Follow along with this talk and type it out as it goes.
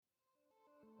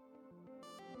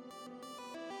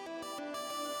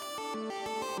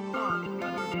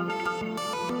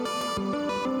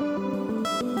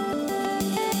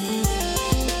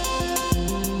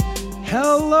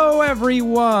Hello,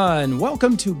 everyone.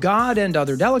 Welcome to God and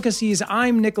Other Delicacies.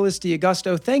 I'm Nicholas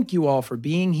D'Augusto. Thank you all for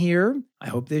being here. I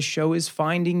hope this show is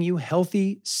finding you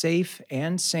healthy, safe,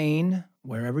 and sane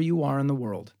wherever you are in the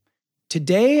world.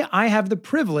 Today, I have the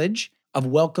privilege of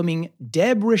welcoming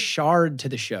Deb Richard to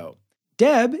the show.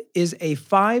 Deb is a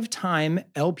 5-time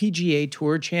LPGA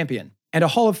Tour champion and a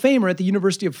Hall of Famer at the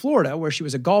University of Florida, where she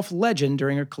was a golf legend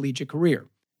during her collegiate career.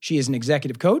 She is an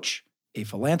executive coach, a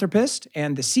philanthropist,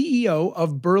 and the CEO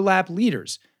of Burlap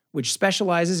Leaders, which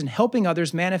specializes in helping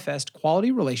others manifest quality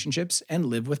relationships and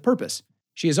live with purpose.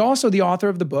 She is also the author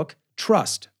of the book,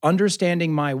 Trust: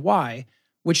 Understanding My Why,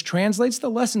 which translates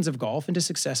the lessons of golf into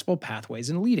successful pathways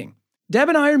in leading. Deb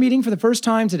and I are meeting for the first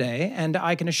time today, and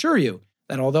I can assure you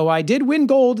that although I did win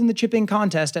gold in the chipping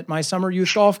contest at my summer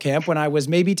youth golf camp when I was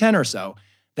maybe 10 or so,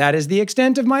 that is the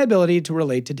extent of my ability to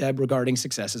relate to Deb regarding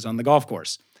successes on the golf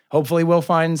course. Hopefully we'll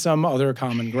find some other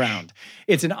common ground.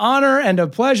 It's an honor and a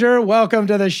pleasure. Welcome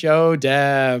to the show,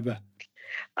 Deb.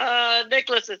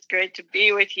 Nicholas, it's great to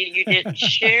be with you. You didn't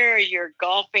share your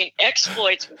golfing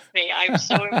exploits with me. I'm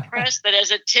so impressed that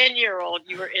as a 10-year-old,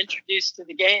 you were introduced to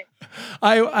the game.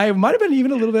 I might have been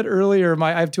even a little bit earlier.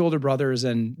 I have 2 older brothers,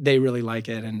 and they really like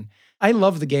it. And I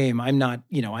love the game. I'm not,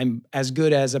 I'm as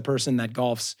good as a person that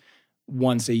golfs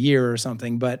once a year or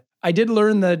something, but I did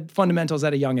learn the fundamentals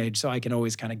at a young age, so I can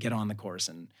always kind of get on the course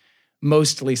and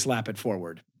mostly slap it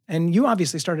forward. And you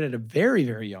obviously started at a very,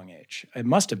 very young age. It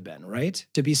must have been, right?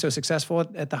 To be so successful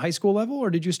at the high school level, or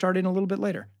did you start in a little bit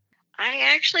later?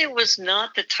 I actually was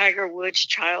not the Tiger Woods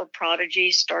child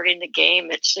prodigy starting the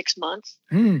game at 6 months.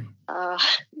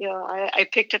 I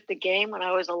picked up the game when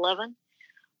I was 11,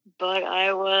 but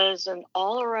I was an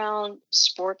all-around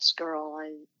sports girl.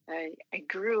 I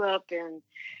grew up in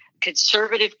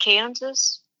conservative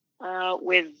Kansas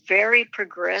with very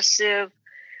progressive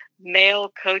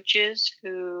male coaches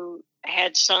who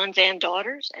had sons and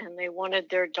daughters, and they wanted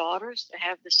their daughters to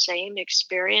have the same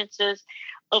experiences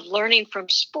of learning from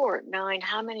sport, knowing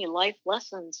how many life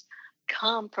lessons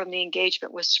come from the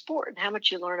engagement with sport and how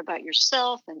much you learn about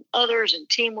yourself and others and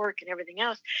teamwork and everything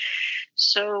else.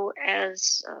 So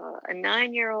as a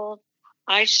 9-year-old,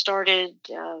 I started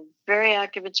very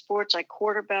active in sports. I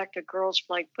quarterbacked a girls'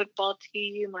 flag football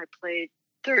team. I played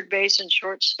third base and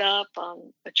shortstop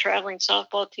on a traveling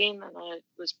softball team, and I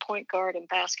was point guard in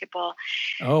basketball.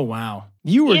 Oh, wow.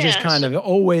 You were just kind of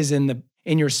always in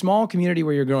your small community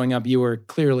where you're growing up, you were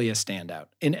clearly a standout.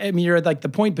 And I mean, you're at like the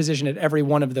point position at every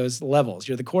one of those levels.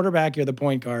 You're the quarterback, you're the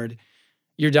point guard,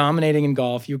 you're dominating in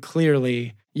golf. You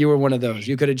were one of those.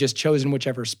 You could have just chosen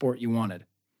whichever sport you wanted.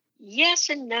 Yes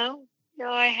and no.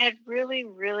 No, I had really,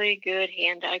 really good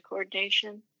hand-eye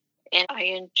coordination, and I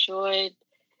enjoyed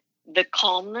the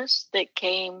calmness that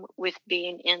came with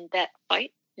being in that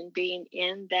fight and being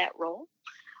in that role.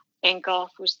 And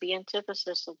golf was the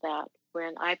antithesis of that.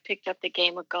 When I picked up the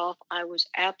game of golf, I was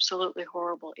absolutely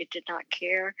horrible. It did not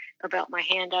care about my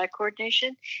hand-eye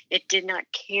coordination. It did not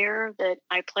care that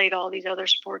I played all these other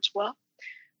sports well.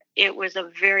 It was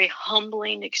a very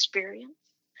humbling experience,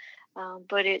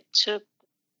 but it took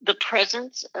the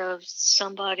presence of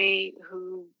somebody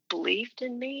who believed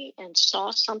in me and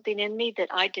saw something in me that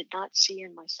I did not see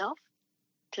in myself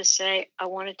to say, I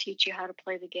want to teach you how to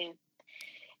play the game.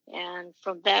 And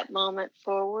from that moment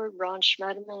forward, Ron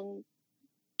Schmetterman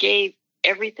gave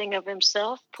everything of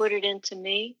himself, put it into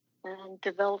me, and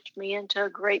developed me into a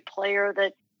great player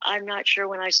that I'm not sure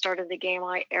when I started the game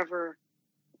I ever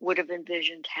would have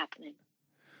envisioned happening.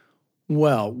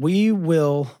 Well, we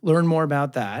will learn more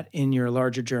about that in your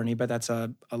larger journey, but that's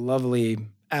a lovely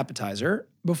appetizer.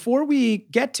 Before we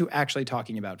get to actually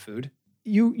talking about food,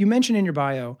 you mentioned in your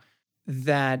bio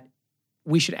that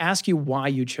we should ask you why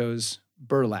you chose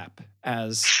Burlap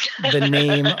as the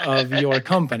name of your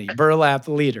company, Burlap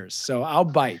Leaders. So I'll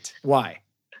bite. Why?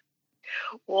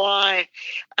 Why?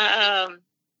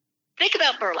 Think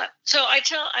about burlap. So I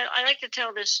like to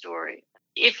tell this story.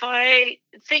 If I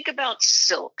think about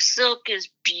silk is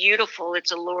beautiful.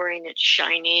 It's alluring. It's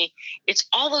shiny. It's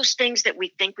all those things that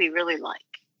we think we really like.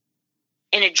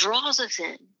 And it draws us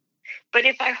in. But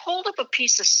if I hold up a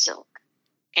piece of silk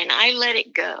and I let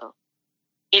it go,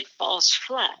 it falls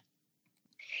flat.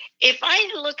 If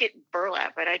I look at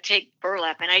burlap and I take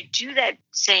burlap and I do that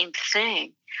same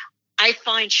thing, I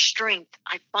find strength.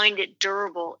 I find it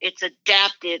durable. It's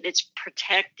adaptive. It's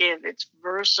protective. It's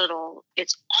versatile.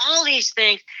 It's all these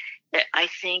things that I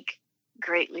think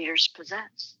great leaders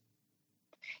possess.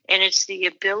 And it's the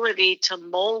ability to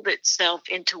mold itself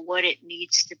into what it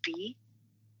needs to be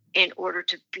in order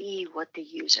to be what the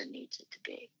user needs it to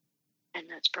be. And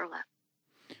that's burlap.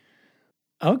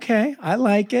 Okay, I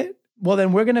like it. Well,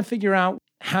 then we're going to figure out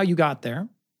how you got there,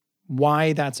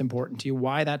 why that's important to you,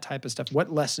 why that type of stuff,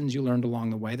 what lessons you learned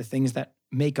along the way, the things that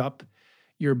make up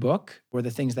your book, or the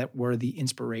things that were the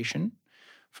inspiration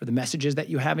for the messages that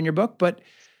you have in your book. But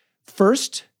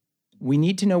first, we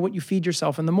need to know what you feed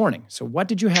yourself in the morning. So what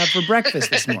did you have for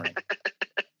breakfast this morning?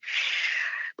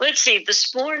 Let's see.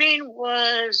 This morning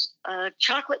was a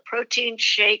chocolate protein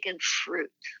shake and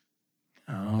fruit.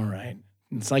 All right.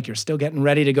 It's like you're still getting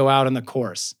ready to go out on the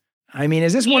course. I mean,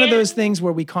 is this one of those things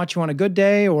where we caught you on a good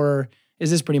day, or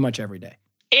is this pretty much every day?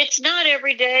 It's not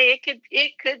every day.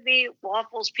 It could be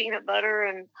waffles, peanut butter,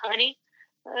 and honey.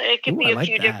 It could be a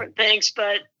few different things,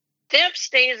 but Deb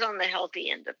stays on the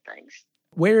healthy end of things.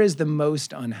 Where is the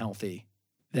most unhealthy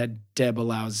that Deb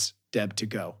allows Deb to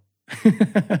go?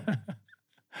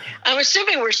 I'm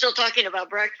assuming we're still talking about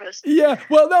breakfast. Yeah.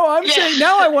 Well, no, I'm saying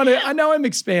now I'm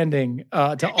expanding to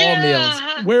all meals.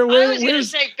 I was going to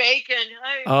say bacon.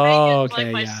 Bacon's okay.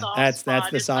 like my soft spot.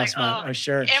 That's the soft spot. Oh,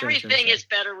 sure. Everything is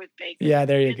better with bacon. Yeah,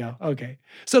 there you go. Okay.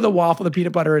 So the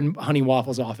peanut butter and honey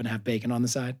waffles often have bacon on the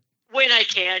side? When I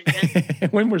can. Yeah.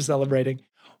 When we're celebrating.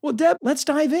 Well, Deb, let's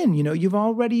dive in.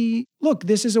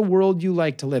 This is a world you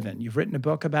like to live in. You've written a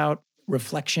book about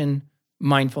reflection,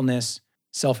 mindfulness,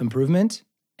 self-improvement,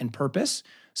 and purpose.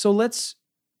 So let's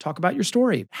talk about your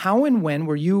story. How and when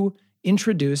were you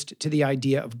introduced to the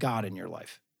idea of God in your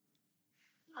life?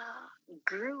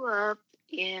 Grew up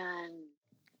in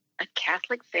a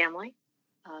Catholic family,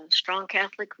 strong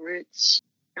Catholic roots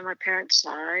on my parents'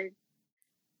 side.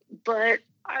 But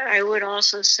I would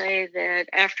also say that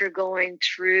after going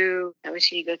through,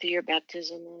 obviously you go through your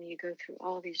baptism and you go through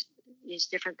all these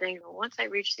different things. Once I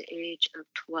reached the age of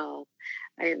 12,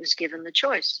 I was given the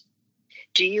choice.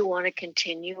 Do you want to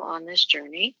continue on this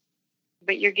journey?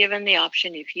 But you're given the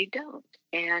option if you don't.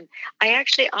 And I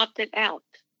actually opted out.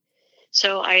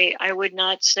 So I would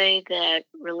not say that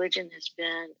religion has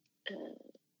been a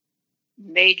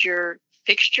major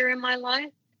fixture in my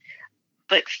life,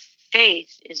 but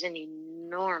faith is an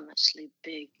enormously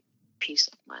big piece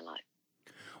of my life.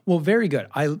 Well, very good.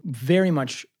 I very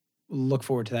much look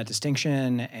forward to that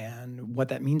distinction and what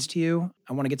that means to you.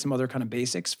 I want to get some other kind of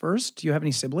basics first. Do you have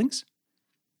any siblings?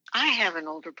 I have an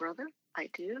older brother. I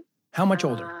do. How much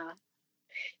older?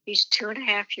 He's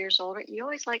 2.5 years older. You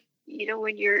always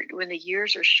when the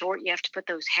years are short, you have to put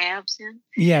those halves in.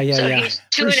 Yeah. He's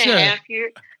 2.5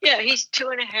 years. Yeah, he's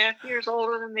 2.5 years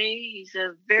older than me. He's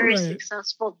a very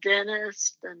successful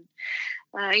dentist, and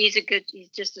he's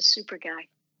just a super guy.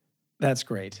 That's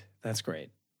great.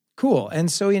 Cool.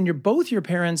 And so both your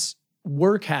parents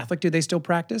were Catholic. Do they still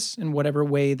practice in whatever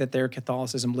way that their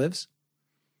Catholicism lives?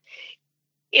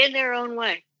 In their own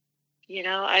way.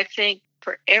 I think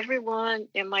for everyone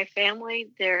in my family,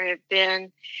 there have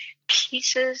been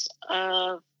pieces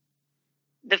of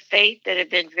the faith that have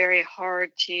been very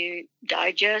hard to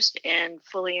digest and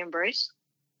fully embrace.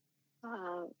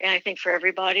 And I think for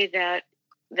everybody that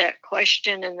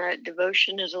question and that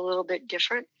devotion is a little bit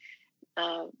different.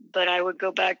 But I would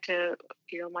go back to,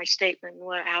 my statement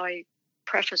and how I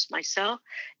preface myself.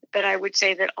 But I would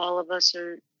say that all of us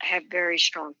have very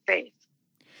strong faith.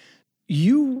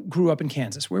 You grew up in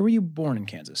Kansas. Where were you born in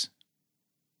Kansas?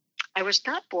 I was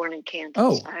not born in Kansas.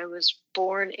 Oh. I was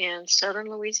born in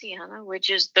southern Louisiana, which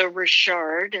is the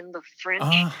Richard in the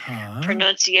French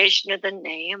pronunciation of the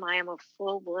name. I am a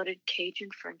full-blooded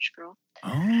Cajun French girl.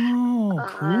 Oh,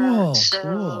 cool.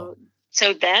 Cool.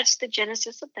 So that's the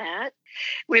genesis of that.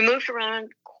 We moved around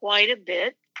quite a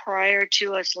bit prior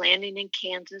to us landing in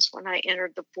Kansas when I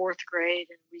entered the 4th grade,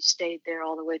 and we stayed there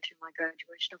all the way through my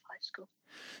graduation of high school.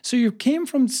 So you came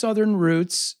from Southern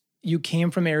roots. You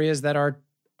came from areas that are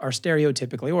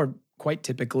stereotypically or quite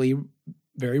typically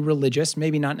very religious,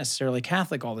 maybe not necessarily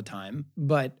Catholic all the time,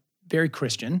 but very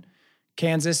Christian.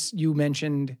 Kansas, you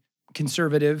mentioned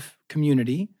conservative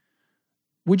community.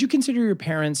 Would you consider your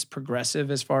parents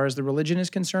progressive as far as the religion is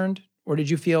concerned? Or did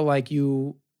you feel like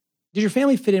did your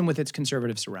family fit in with its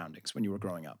conservative surroundings when you were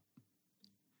growing up?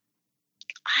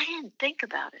 I didn't think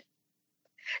about it.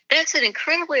 That's an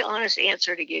incredibly honest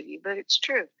answer to give you, but it's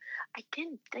true. I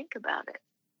didn't think about it.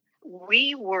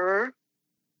 We were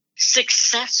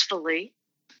successfully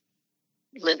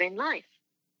living life.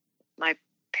 My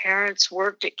parents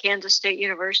worked at Kansas State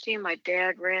University, and my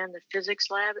dad ran the physics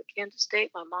lab at Kansas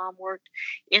State. My mom worked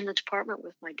in the department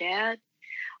with my dad.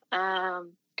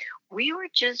 We were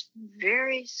just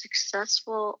very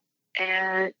successful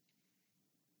at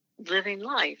living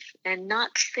life and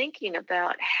not thinking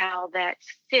about how that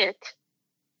fit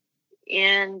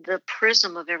in the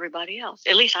prism of everybody else.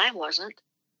 At least I wasn't.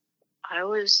 I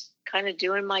was kind of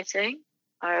doing my thing.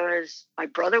 My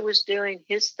brother was doing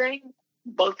his thing.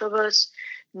 Both of us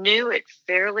knew at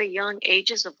fairly young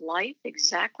ages of life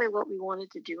exactly what we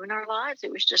wanted to do in our lives.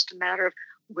 It was just a matter of,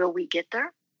 will we get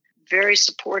there? Very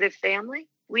supportive family.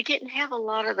 We didn't have a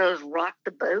lot of those rock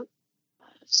the boat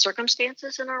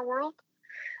circumstances in our world.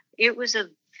 It was a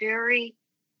very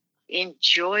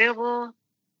enjoyable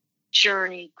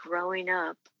journey growing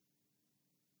up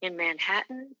in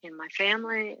Manhattan, in my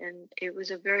family, and it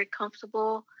was a very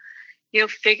comfortable,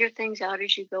 figure things out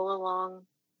as you go along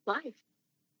life.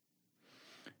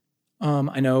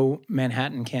 I know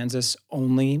Manhattan, Kansas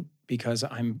only because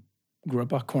grew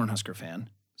up a Cornhusker fan.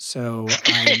 So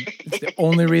it's the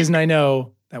only reason I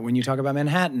know that when you talk about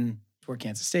Manhattan, where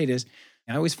Kansas State is,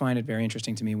 I always find it very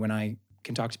interesting to me when I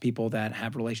can talk to people that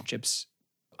have relationships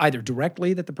either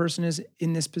directly that the person is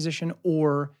in this position,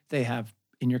 or they have,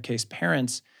 in your case,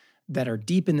 parents that are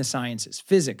deep in the sciences,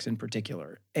 physics in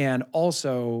particular, and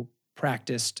also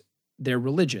practiced their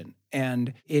religion.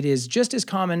 And it is just as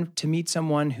common to meet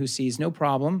someone who sees no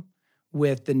problem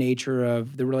with the nature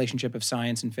of the relationship of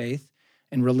science and faith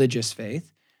and religious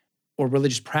faith, or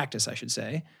religious practice, I should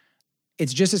say.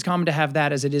 It's just as common to have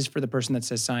that as it is for the person that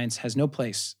says science has no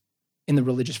place in the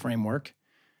religious framework.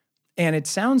 And it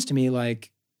sounds to me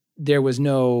like there was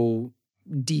no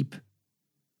deep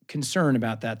concern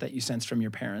about that you sensed from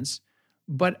your parents.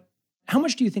 But how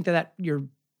much do you think that your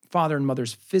father and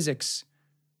mother's physics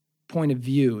point of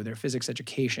view, their physics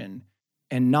education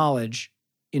and knowledge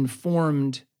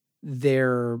informed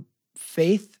their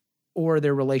faith or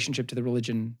their relationship to the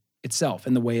religion itself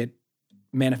and the way it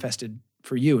manifested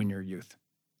for you in your youth?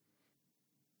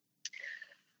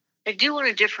 I do want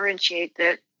to differentiate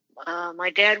that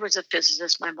my dad was a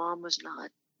physicist, my mom was not.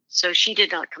 So she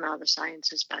did not come out of the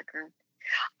sciences background.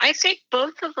 I think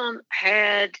both of them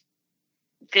had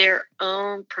their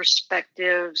own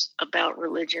perspectives about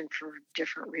religion for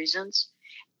different reasons.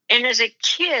 And as a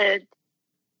kid,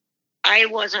 I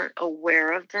wasn't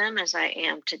aware of them as I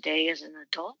am today as an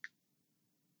adult.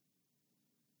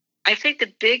 I think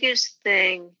the biggest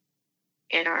thing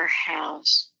in our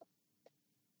house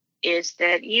is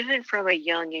that even from a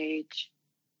young age,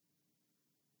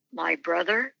 my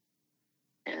brother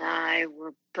and I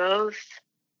were both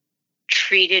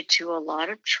treated to a lot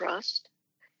of trust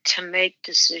to make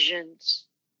decisions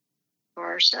for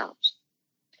ourselves.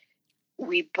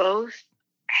 We both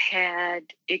had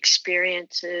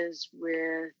experiences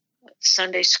with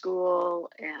Sunday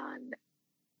school and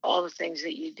all the things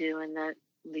that you do in that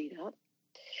lead up.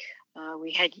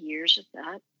 We had years of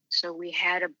that. So we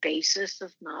had a basis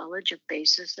of knowledge, a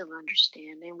basis of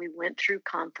understanding. We went through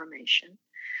confirmation.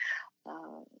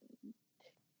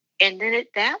 And then at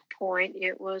that point,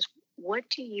 it was, what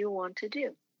do you want to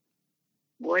do?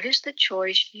 What is the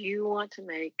choice you want to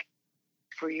make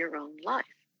for your own life?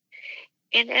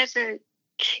 And as a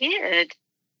kid,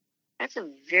 that's a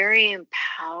very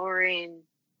empowering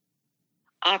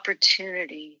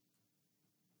opportunity,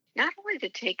 not only to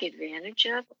take advantage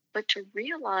of, but to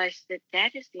realize that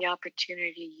that is the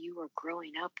opportunity you are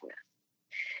growing up with.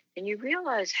 And you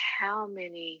realize how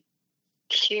many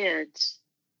kids,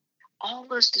 all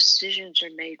those decisions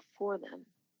are made for them.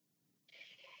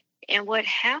 And what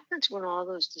happens when all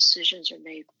those decisions are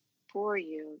made for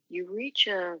you, you reach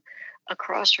a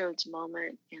crossroads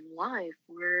moment in life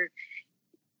where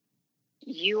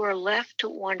you are left to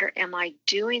wonder, am I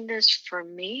doing this for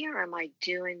me or am I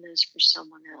doing this for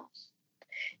someone else?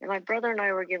 And my brother and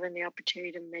I were given the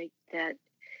opportunity to make that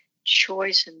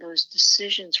choice and those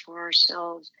decisions for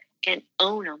ourselves and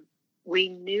own them. We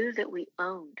knew that we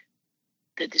owned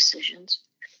the decisions.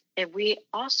 And we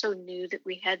also knew that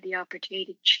we had the opportunity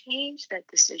to change that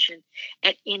decision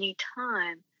at any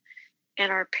time.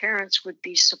 And our parents would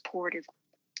be supportive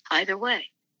either way.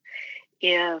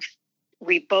 If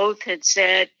we both had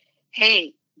said,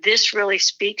 hey, this really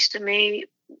speaks to me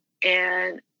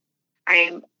and I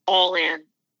am all in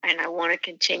and I want to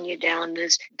continue down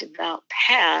this devout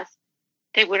path,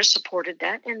 they would have supported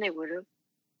that and they would have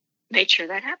made sure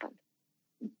that happened.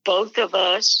 Both of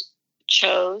us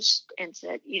chose and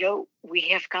said, we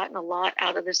have gotten a lot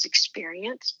out of this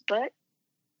experience, but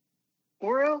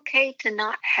we're okay to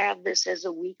not have this as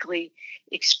a weekly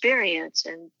experience.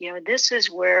 And, this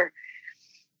is where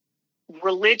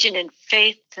religion and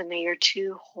faith to me are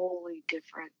two wholly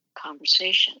different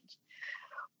conversations.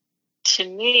 To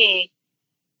me,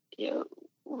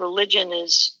 religion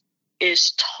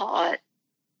is taught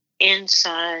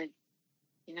inside,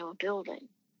 a building.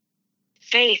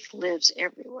 Faith lives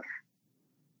everywhere.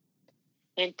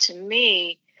 And to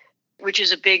me, which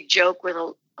is a big joke with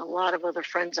a lot of other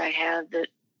friends I have that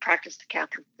practice the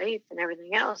Catholic faith and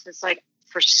everything else. It's like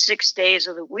for 6 days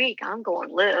of the week, I'm going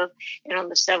to live. And on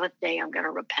the 7th day, I'm going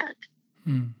to repent.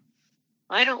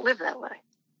 I don't live that way.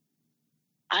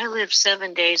 I live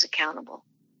 7 days accountable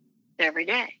every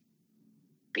day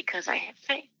because I have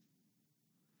faith.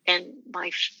 And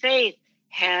my faith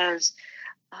has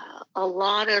a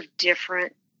lot of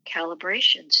different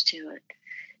calibrations to it,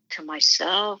 to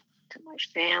myself, to my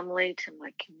family, to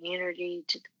my community,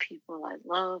 to the people I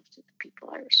love, to the people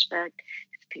I respect,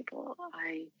 to the people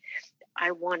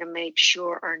I want to make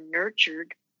sure are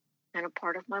nurtured and a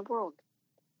part of my world.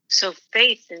 So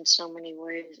faith in so many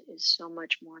ways is so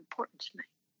much more important to me.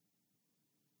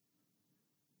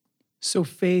 So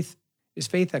is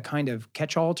faith a kind of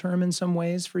catch-all term in some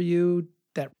ways for you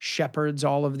that shepherds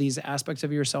all of these aspects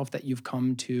of yourself that you've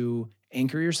come to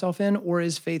anchor yourself in? Or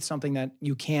is faith something that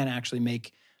you can actually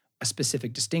make a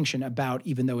specific distinction about,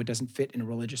 even though it doesn't fit in a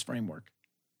religious framework?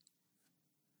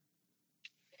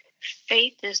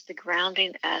 Faith is the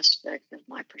grounding aspect of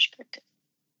my perspective.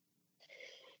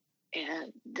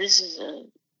 And this is a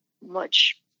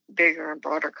much bigger and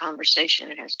broader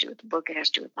conversation. It has to do with the book. It has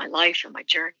to do with my life and my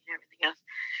journey and everything else.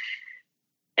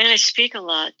 And I speak a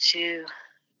lot to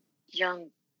young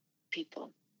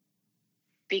people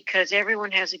because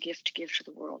everyone has a gift to give to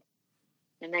the world.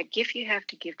 And that gift you have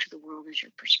to give to the world is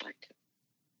your perspective.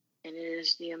 And it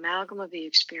is the amalgam of the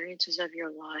experiences of your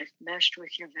life meshed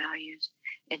with your values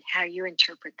and how you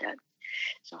interpret that.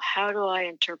 So how do I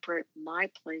interpret my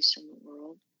place in the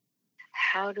world?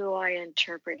 How do I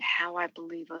interpret how I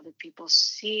believe other people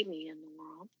see me in the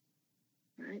world?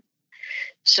 Right?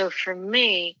 So for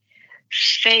me,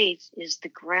 faith is the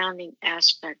grounding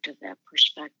aspect of that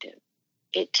perspective.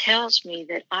 It tells me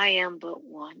that I am but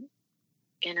one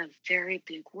in a very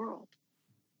big world.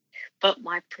 But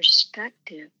my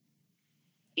perspective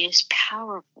is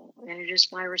powerful, and it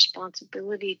is my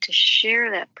responsibility to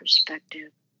share that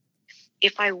perspective.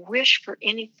 If I wish for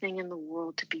anything in the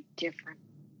world to be different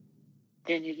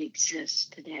than it exists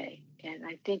today, and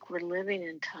I think we're living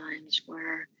in times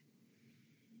where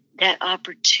that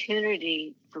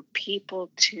opportunity for people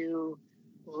to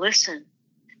listen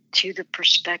to the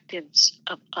perspectives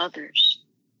of others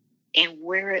and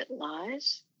where it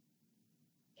lies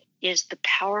is the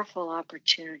powerful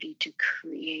opportunity to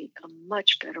create a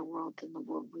much better world than the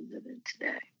world we live in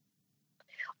today.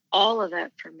 All of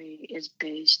that for me is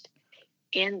based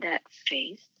in that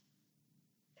faith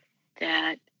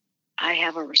that I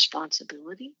have a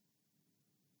responsibility.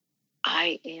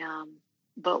 I am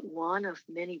but one of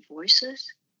many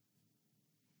voices,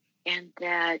 and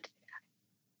that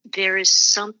there is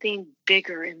something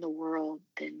bigger in the world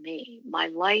than me. My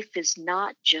life is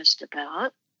not just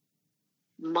about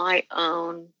my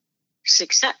own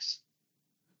success.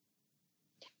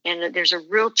 And there's a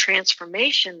real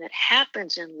transformation that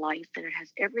happens in life, and it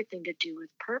has everything to do with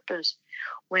purpose.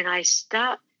 When I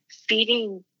stop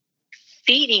feeding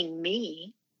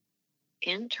me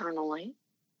internally,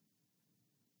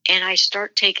 and I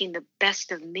start taking the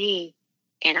best of me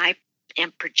and I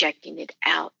am projecting it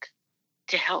out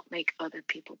to help make other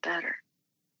people better.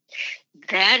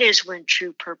 That is when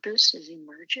true purpose is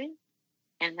emerging.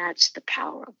 And that's the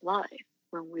power of life,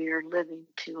 when we are living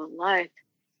to a life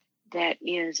that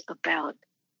is about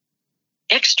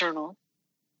external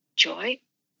joy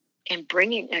and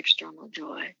bringing external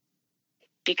joy.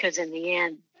 Because in the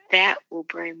end, that will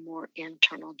bring more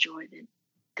internal joy than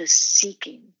the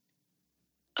seeking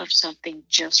of something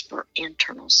just for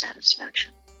internal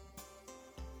satisfaction.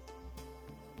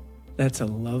 That's a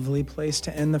lovely place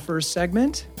to end the first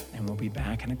segment, and we'll be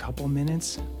back in a couple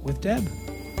minutes with Deb.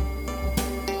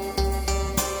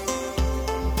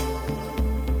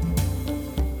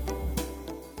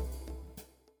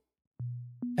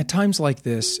 At times like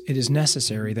this, it is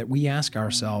necessary that we ask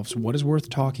ourselves what is worth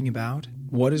talking about,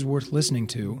 what is worth listening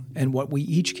to, and what we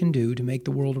each can do to make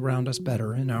the world around us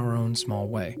better in our own small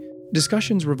way.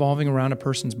 Discussions revolving around a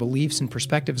person's beliefs and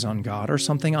perspectives on God are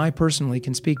something I personally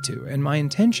can speak to, and my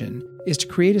intention is to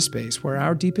create a space where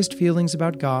our deepest feelings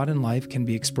about God and life can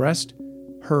be expressed,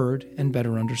 heard, and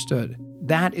better understood.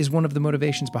 That is one of the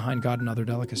motivations behind God and Other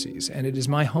Delicacies, and it is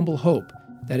my humble hope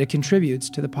that it contributes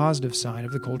to the positive side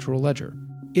of the cultural ledger.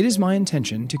 It is my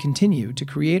intention to continue to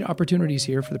create opportunities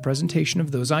here for the presentation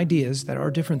of those ideas that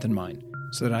are different than mine,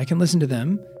 so that I can listen to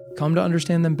them, come to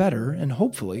understand them better, and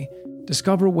hopefully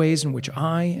discover ways in which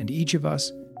I and each of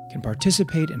us can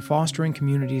participate in fostering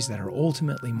communities that are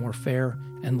ultimately more fair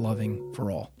and loving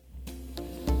for all.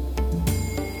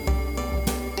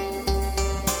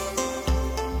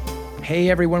 Hey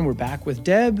everyone, we're back with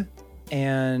Deb.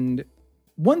 And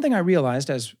one thing I realized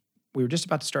as we were just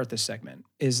about to start this segment,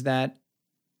 is that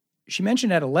she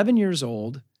mentioned at 11 years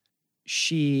old,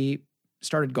 she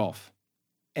started golf.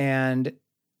 And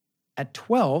at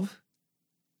 12,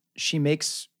 she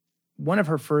makes one of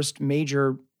her first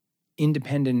major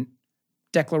independent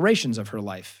declarations of her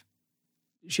life.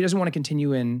 She doesn't want to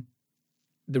continue in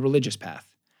the religious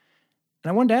path. And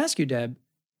I wanted to ask you, Deb,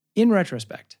 in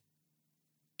retrospect,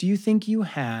 do you think you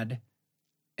had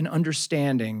an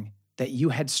understanding that you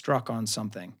had struck on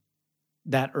something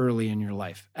that early in your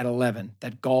life, at 11,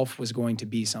 that golf was going to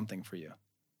be something for you?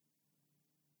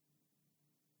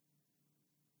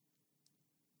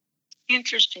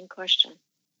 Interesting question.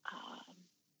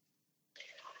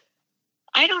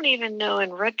 I don't even know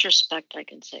in retrospect I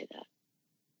can say that.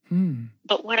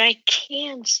 But what I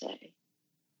can say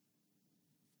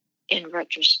in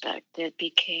retrospect that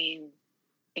became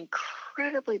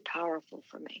incredibly powerful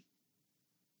for me,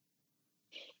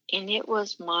 and it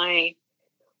was my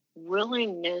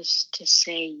willingness to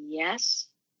say yes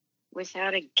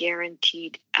without a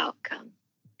guaranteed outcome.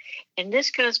 And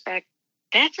this goes back,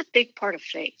 that's a big part of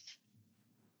faith,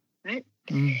 right?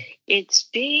 It's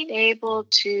being able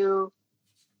to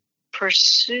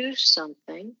pursue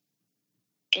something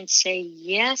and say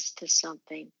yes to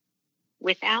something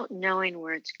without knowing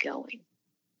where it's going.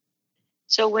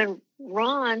 So when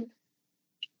Ron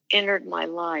entered my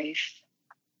life,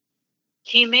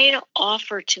 he made an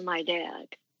offer to my dad.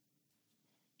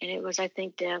 And it was, I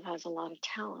think Deb has a lot of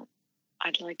talent.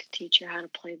 I'd like to teach her how to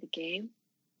play the game.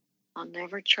 I'll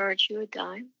never charge you a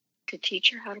dime to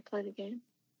teach her how to play the game.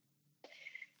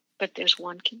 But there's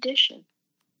one condition.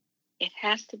 It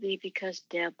has to be because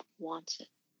Deb wants it.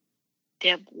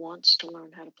 Deb wants to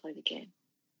learn how to play the game.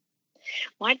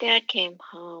 My dad came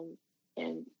home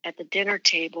and at the dinner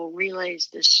table relays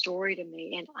this story to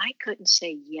me, and I couldn't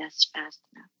say yes fast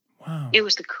enough. Wow. It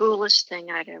was the coolest thing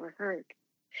I'd ever heard.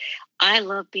 I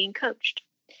love being coached.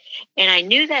 And I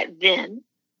knew that then,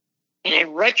 and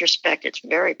in retrospect, it's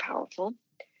very powerful.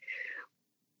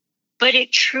 But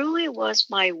it truly was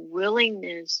my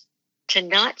willingness to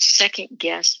not second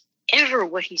guess ever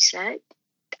what he said.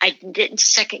 I didn't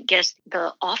second guess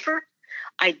the offer.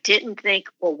 I didn't think,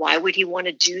 well, why would he want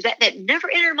to do that? That never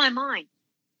entered my mind.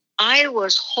 I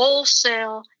was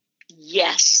wholesale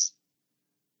yes.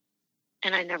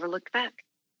 And I never looked back.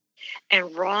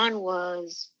 And Ron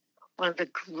was one of the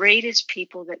greatest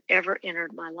people that ever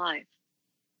entered my life.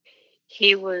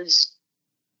 He was,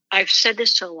 I've said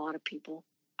this to a lot of people.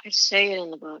 I say it in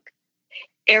the book.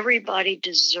 Everybody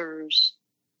deserves,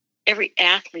 every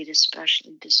athlete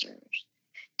especially deserves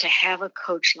to have a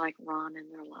coach like Ron in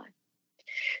their life.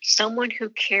 Someone who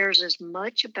cares as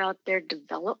much about their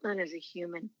development as a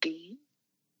human being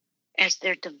as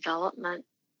their development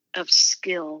of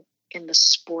skill in the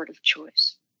sport of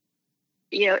choice.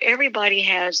 You know, everybody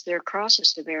has their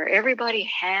crosses to bear. Everybody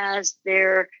has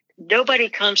nobody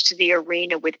comes to the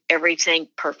arena with everything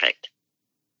perfect.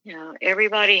 You know,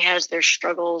 everybody has their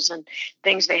struggles and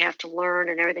things they have to learn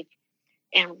and everything.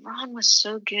 And Ron was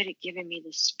so good at giving me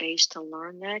the space to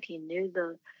learn that. He knew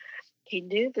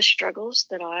the struggles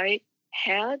that I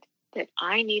had that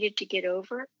I needed to get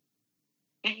over.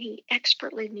 And he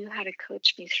expertly knew how to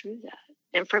coach me through that.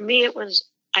 And for me, it was,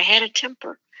 I had a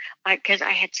temper because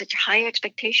I had such high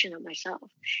expectation of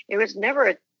myself. It was never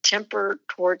a temper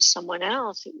towards someone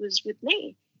else. It was with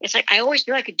me. It's like I always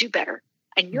knew I could do better.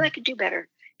 I knew I could do better.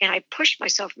 And I pushed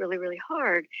myself really, really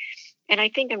hard. And I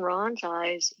think in Ron's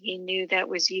eyes, he knew that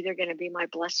was either going to be my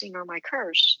blessing or my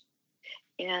curse.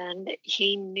 And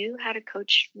he knew how to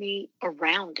coach me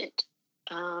around it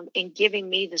and giving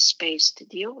me the space to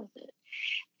deal with it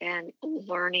and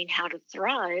learning how to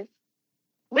thrive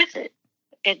with it.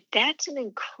 And that's an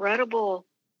incredible,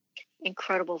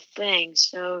 incredible thing.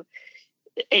 So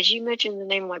as you mentioned, the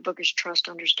name of my book is Trust,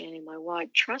 Understanding My Why.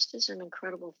 Trust is an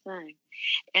incredible thing.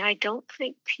 And I don't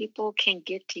think people can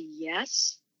get to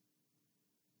yes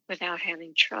without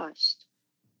having trust.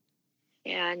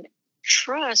 And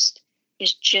trust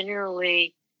is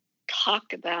generally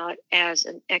talked about as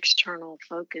an external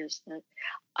focus, that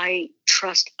I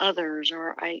trust others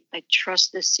or I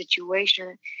trust this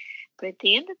situation. But at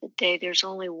the end of the day, there's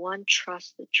only one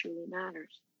trust that truly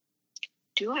matters.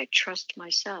 Do I trust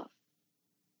myself?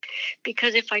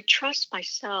 Because if I trust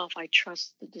myself, I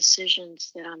trust the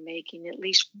decisions that I'm making, at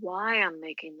least why I'm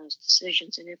making those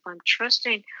decisions. And if I'm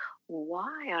trusting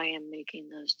why I am making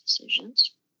those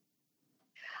decisions,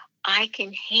 I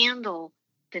can handle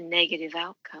the negative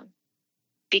outcome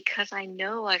because I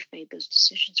know I've made those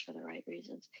decisions for the right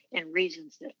reasons and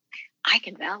reasons that I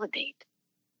can validate.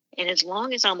 And as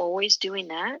long as I'm always doing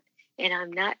that and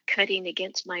I'm not cutting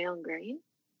against my own grain,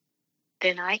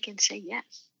 then I can say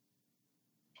yes.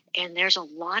 And there's a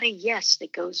lot of yes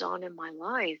that goes on in my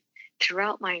life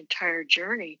throughout my entire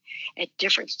journey at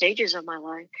different stages of my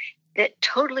life that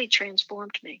totally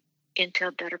transformed me into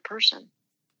a better person.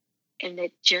 And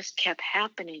it just kept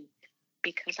happening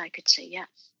because I could say yes.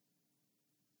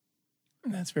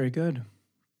 That's very good.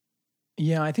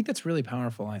 Yeah, I think that's really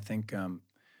powerful. I think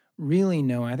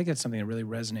I think that's something that really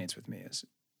resonates with me is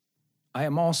I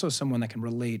am also someone that can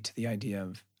relate to the idea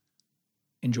of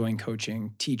enjoying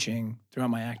coaching, teaching throughout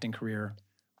my acting career,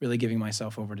 really giving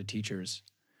myself over to teachers.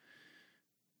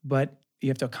 But you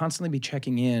have to constantly be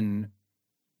checking in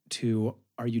to,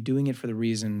 are you doing it for the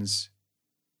reasons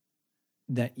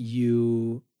that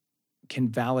you can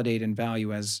validate and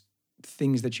value as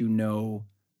things that you know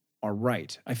are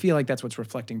right? I feel like that's what's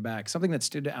reflecting back. Something that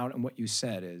stood out in what you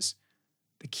said is,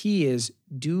 the key is,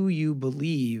 do you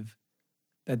believe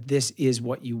that this is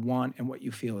what you want and what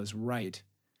you feel is right?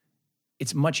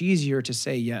 It's much easier to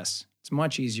say yes. It's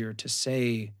much easier to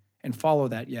say and follow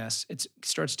that yes. It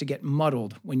starts to get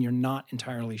muddled when you're not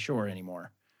entirely sure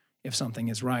anymore if something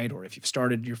is right or if you've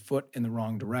started your foot in the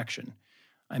wrong direction.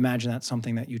 I imagine that's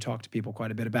something that you talk to people quite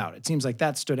a bit about. It seems like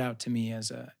that stood out to me as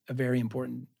a very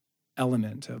important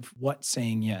element of what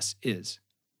saying yes is.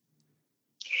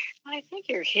 I think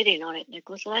you're hitting on it,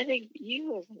 Nicholas. And I think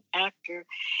you as an actor,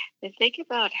 and think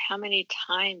about how many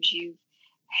times you've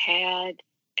had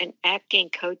an acting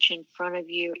coach in front of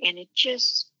you and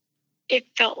it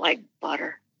felt like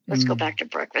butter. Let's go back to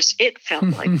breakfast. It felt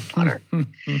like butter,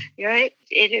 right?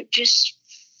 It just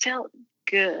felt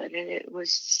good and it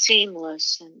was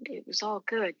seamless and it was all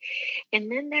good.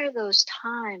 And then there are those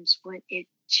times when it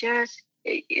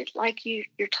like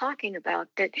you're talking about,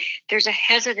 that there's a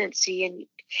hesitancy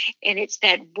and it's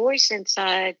that voice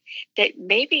inside that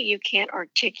maybe you can't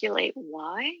articulate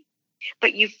why,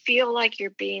 but you feel like you're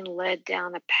being led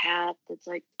down a path that's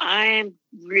like, I'm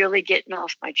really getting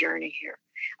off my journey here.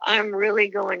 I'm really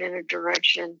going in a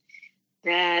direction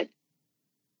that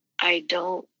I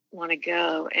don't want to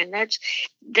go. And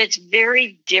that's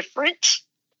very different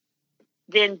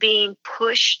than being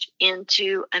pushed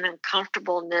into an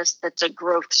uncomfortableness that's a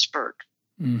growth spurt.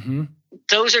 Mm-hmm.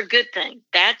 Those are good things.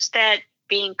 That's that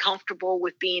being comfortable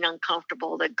with being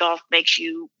uncomfortable that golf makes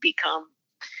you become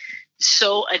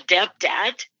so adept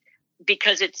at,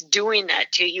 because it's doing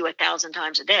that to you 1,000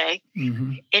 times a day.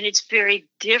 Mm-hmm. And it's very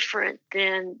different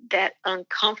than that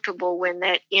uncomfortable when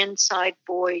that inside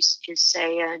voice is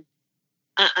saying,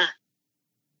 I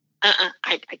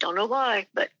don't know why,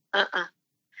 but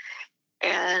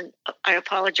And I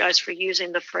apologize for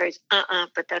using the phrase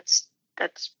but that's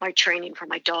my training for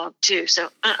my dog too. So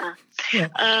yeah.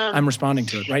 I'm responding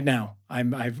to it right now. I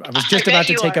was just about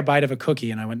to take a bite of a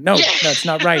cookie and I went, no, that's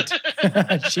not right.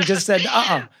 She just said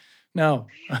no.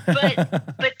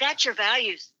 but that's your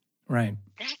values. Right.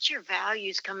 That's your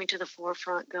values coming to the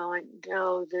forefront going,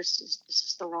 no, this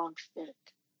is the wrong fit.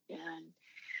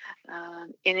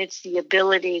 And it's the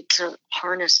ability to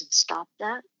harness and stop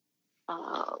that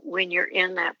when you're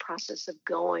in that process of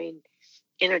going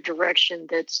in a direction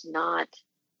that's not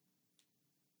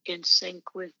in sync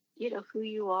with, who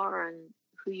you are and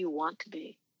who you want to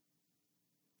be.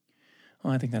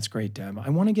 Well, I think that's great, Deb. I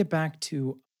want to get back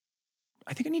to,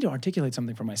 I think I need to articulate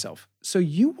something for myself. So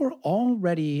you were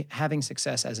already having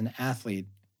success as an athlete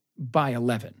by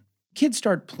 11. Kids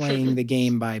start playing the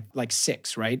game by like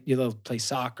 6, right? They'll play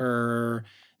soccer,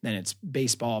 then it's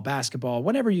baseball, basketball,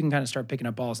 whatever, you can kind of start picking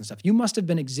up balls and stuff. You must have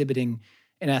been exhibiting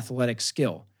an athletic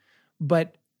skill.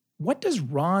 But what does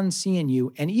Ron see in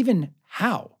you, and even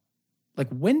how? Like,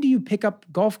 when do you pick up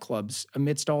golf clubs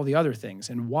amidst all the other things,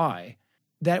 and why?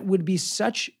 It would be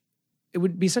such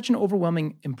an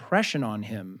overwhelming impression on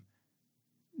him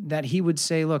that he would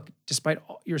say, look, despite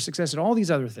your success at all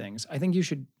these other things, I think you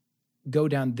should go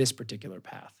down this particular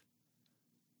path.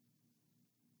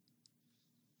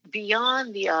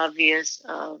 Beyond the obvious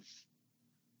of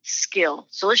skill.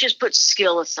 So let's just put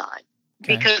skill aside,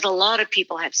 because a lot of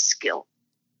people have skill.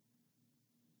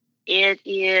 It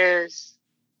is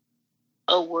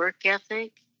a work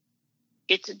ethic.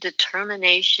 It's a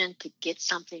determination to get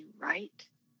something right.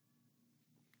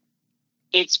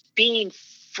 It's being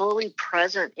fully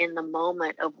present in the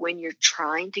moment of when you're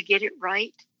trying to get it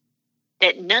right,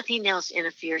 that nothing else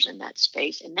interferes in that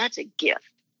space. And that's a gift.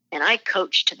 And I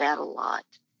coach to that a lot.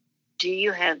 Do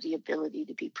you have the ability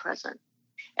to be present?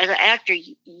 As an actor,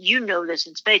 you know this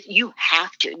in space. You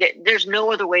have to. There's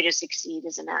no other way to succeed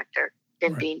as an actor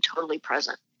than being totally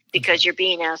present, because you're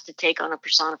being asked to take on a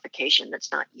personification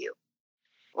that's not you.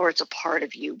 Or it's a part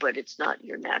of you, but it's not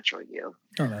your natural you.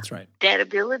 Oh, that's right. That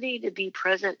ability to be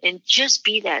present and just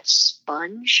be that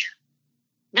sponge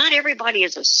not everybody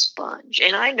is a sponge.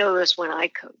 And I know this when I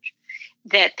coach,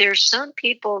 that there's some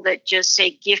people that just say,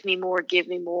 give me more,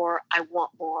 I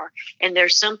want more. And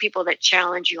there's some people that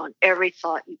challenge you on every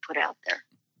thought you put out there.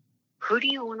 Who do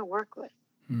you want to work with?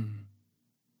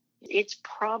 It's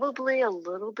probably a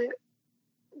little bit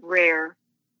rare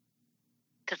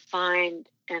to find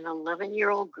an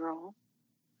 11-year-old girl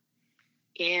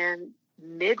in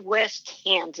Midwest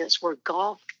Kansas, where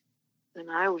golf, when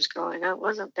I was growing up,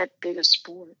 wasn't that big a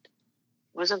sport.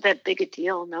 Wasn't that big a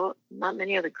deal. No, not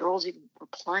many of the girls even were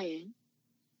playing.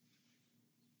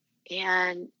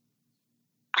 And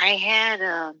I had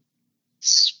a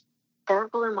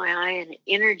sparkle in my eye and an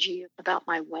energy about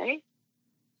my way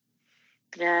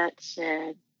that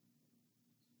said,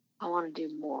 I want to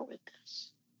do more with this.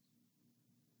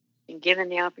 And given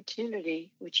the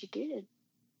opportunity, which he did,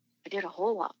 I did a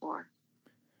whole lot more.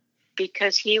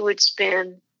 Because he would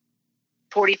spend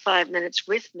 45 minutes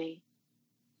with me,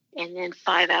 and then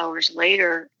 5 hours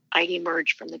later, I'd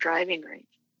emerge from the driving range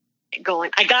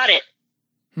going, I got it.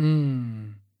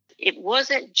 It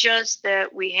wasn't just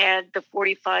that we had the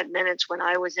 45 minutes when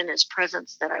I was in his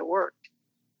presence that I worked.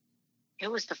 It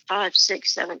was the 5,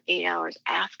 6, 7, 8 hours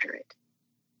after it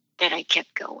that I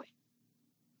kept going.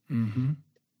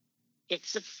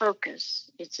 It's a focus.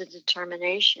 It's a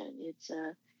determination.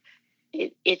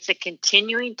 It's a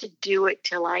continuing to do it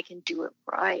till I can do it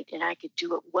right and I could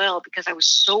do it well, because I was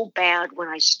so bad when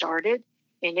I started,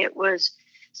 and it was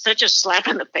such a slap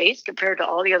in the face compared to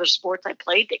all the other sports I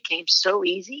played that came so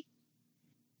easy.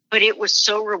 But it was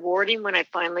so rewarding when I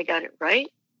finally got it right.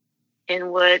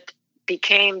 And what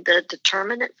became the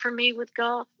determinant for me with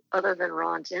golf, other than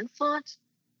Ron's influence,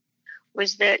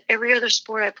 was that every other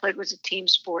sport I played was a team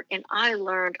sport. And I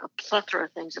learned a plethora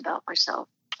of things about myself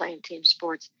playing team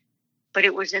sports. But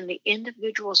it was in the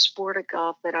individual sport of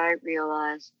golf that I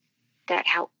realized that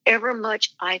however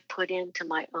much I put into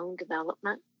my own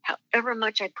development, however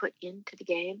much I put into the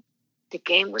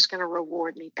game was going to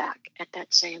reward me back at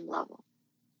that same level.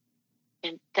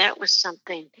 And that was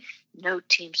something no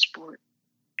team sport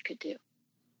could do.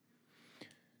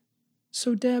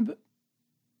 So, Deb,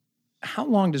 how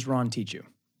long does Ron teach you?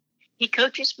 He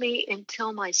coaches me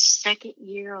until my second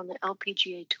year on the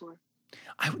LPGA Tour.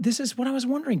 This is what I was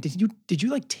wondering. Did you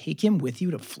like take him with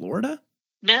you to Florida?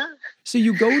 No. So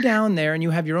you go down there and you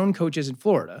have your own coaches in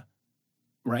Florida,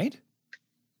 right?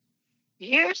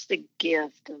 Here's the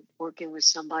gift of working with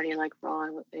somebody like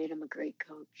Ron, what made him a great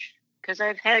coach. Because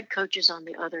I've had coaches on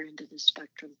the other end of the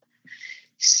spectrum.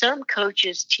 Some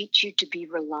coaches teach you to be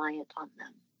reliant on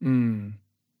them.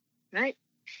 Right?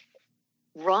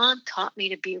 Ron taught me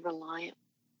to be reliant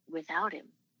without him.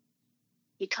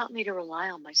 He taught me to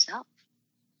rely on myself.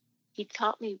 He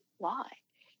taught me why.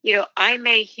 I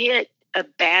may hit a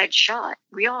bad shot.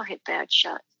 We all hit bad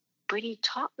shots. But he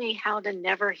taught me how to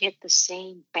never hit the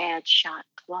same bad shot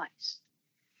twice.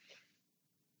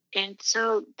 And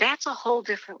so that's a whole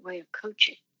different way of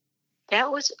coaching.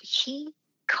 He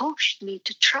coached me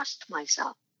to trust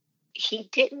myself. He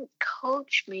didn't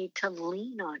coach me to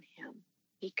lean on him.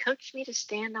 He coached me to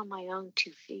stand on my own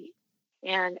 2 feet.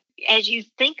 And as you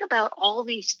think about all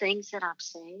these things that I'm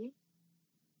saying,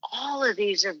 all of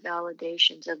these are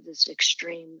validations of this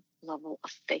extreme level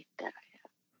of faith that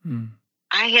I have.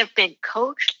 I have been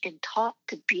coached and taught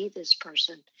to be this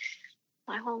person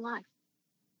my whole life.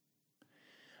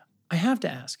 I have to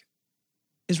ask,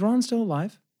 is Ron still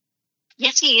alive?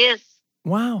 Yes, he is.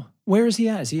 Wow. Where is he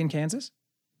at? Is he in Kansas?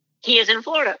 He is in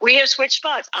Florida. We have switched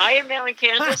spots. I am now in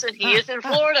Kansas and he is in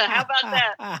Florida. How about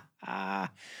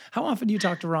that? How often do you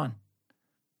talk to Ron?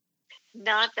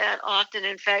 Not that often.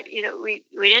 In fact, we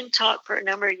didn't talk for a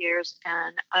number of years,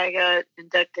 and I got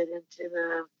inducted into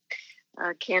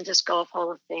the Kansas Golf Hall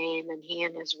of Fame, and he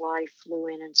and his wife flew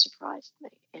in and surprised me.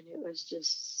 And it was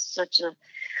just such a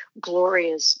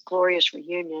glorious, glorious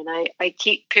reunion. I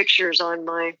keep pictures on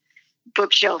my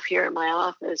bookshelf here in my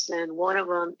office, and one of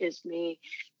them is me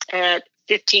at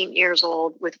 15 years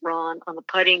old with Ron on the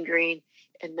putting green,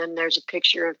 and then there's a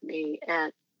picture of me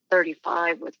at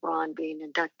 35 with Ron being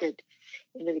inducted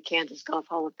into the Kansas Golf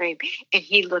Hall of Fame, and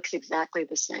he looks exactly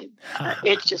the same.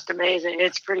 It's just amazing.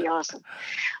 It's pretty awesome.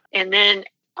 And then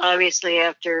obviously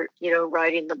after,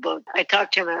 writing the book, I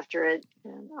talked to him after it,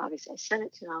 and obviously I sent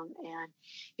it to him, and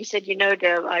he said,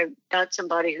 Deb, I'm not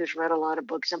somebody who's read a lot of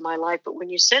books in my life, but when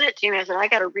you sent it to me, I said, I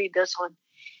got to read this one.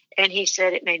 And he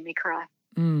said, it made me cry.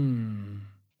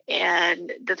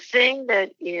 And the thing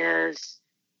that is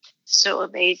so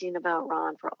amazing about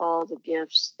Ron, for all the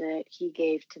gifts that he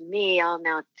gave to me, I'll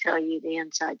now tell you the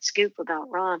inside scoop about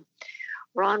Ron.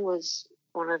 Ron was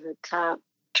one of the top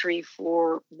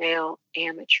 3-4 male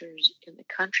amateurs in the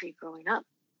country growing up.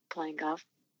 playing golf.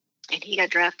 And he got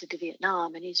drafted to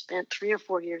Vietnam, and he spent 3 or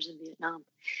 4 years in Vietnam.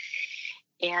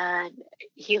 And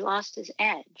he lost his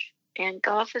edge. And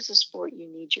golf is a sport,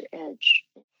 you need your edge.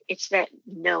 It's that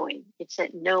knowing. It's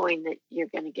that knowing that you're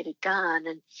going to get it done.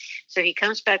 And so he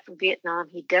comes back from Vietnam.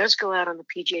 He does go out on the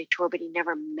PGA Tour, but he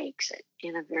never makes it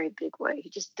in a very big way. He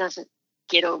just doesn't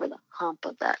get over the hump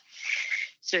of that.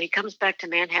 So he comes back to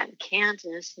Manhattan,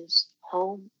 Kansas, his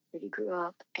home where he grew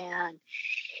up, and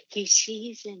he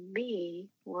sees in me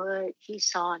what he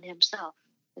saw in himself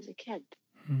as a kid.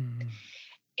 Mm.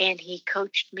 And he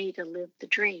coached me to live the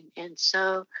dream. And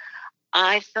so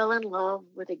I fell in love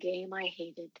with a game I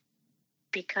hated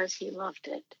because he loved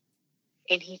it.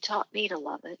 And he taught me to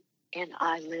love it. And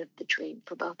I lived the dream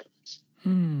for both of us.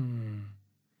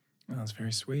 Well, that's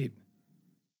very sweet.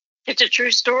 It's a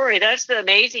true story. That's the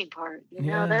amazing part. You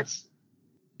know, that's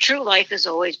true life is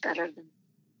always better than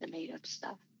the made up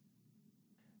stuff.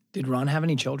 Did Ron have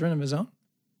any children of his own?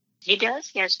 He does.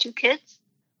 He has 2 kids.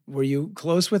 Were you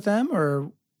close with them,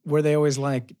 or were they always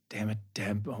like, damn it,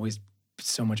 Deb, always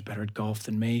so much better at golf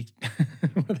than me?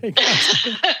 were they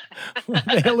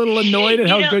a little annoyed at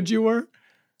how good you were?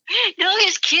 No,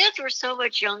 his kids were so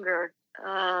much younger.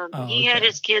 He had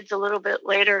his kids a little bit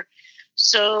later.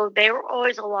 So they were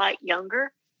always a lot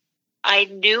younger. I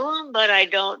knew them, but I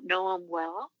don't know them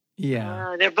well.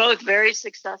 Yeah. They're both very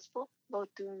successful, both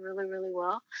doing really, really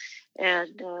well.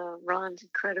 And Ron's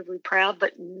incredibly proud,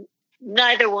 but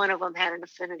neither one of them had an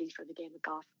affinity for the game of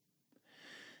golf.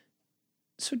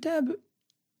 So, Deb,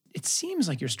 it seems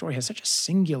like your story has such a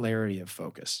singularity of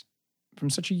focus from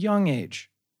such a young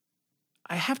age.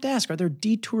 I have to ask, are there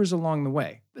detours along the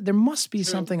way? There must be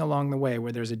something along the way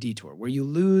where there's a detour, where you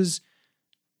lose.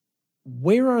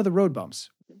 Where are the road bumps?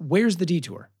 Where's the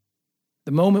detour?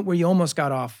 The moment where you almost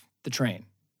got off the train.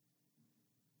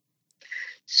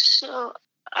 So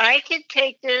I could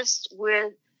take this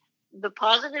with the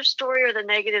positive story or the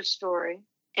negative story,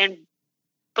 and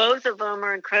both of them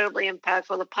are incredibly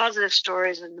impactful. The positive story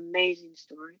is an amazing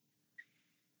story.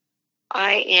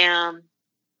 I am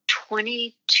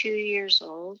 22 years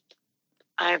old.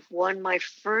 I've won my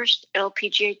first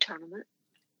LPGA tournament.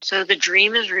 So the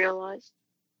dream is realized.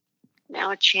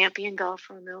 Now a champion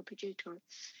golfer on the LPGA Tour.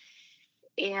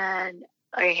 And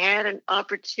I had an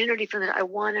opportunity from that. I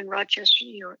won in Rochester,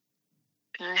 New York.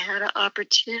 And I had an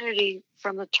opportunity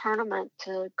from the tournament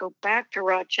to go back to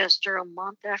Rochester a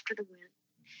month after the win.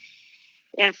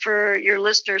 And for your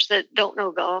listeners that don't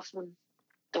know golf and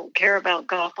don't care about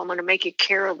golf, I'm going to make you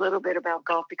care a little bit about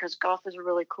golf, because golf is a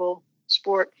really cool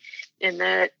sport in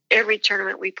that every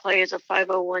tournament we play is a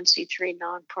 501c3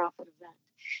 nonprofit event.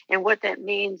 And what that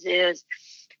means is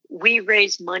we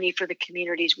raise money for the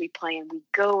communities we play in. We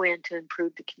go in to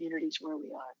improve the communities where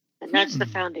we are. And that's the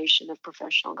foundation of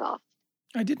professional golf.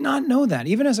 I did not know that.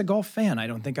 Even as a golf fan, I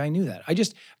don't think I knew that.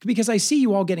 Because I see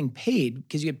you all getting paid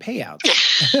because you get payouts.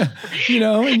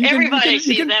 And everybody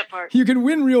sees that part. You can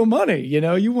win real money.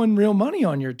 You win real money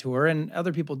on your tour, and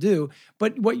other people do.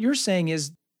 But what you're saying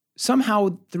is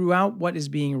somehow throughout what is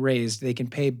being raised, they can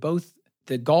pay both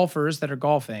the golfers that are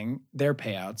golfing their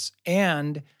payouts,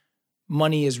 and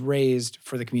money is raised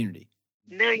for the community.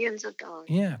 Millions of dollars.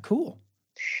 Yeah, cool.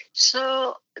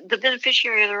 So the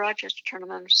beneficiary of the Rochester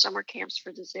tournament are summer camps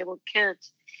for disabled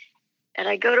kids. And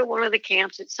I go to one of the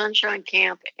camps at Sunshine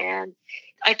Camp, and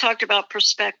I talked about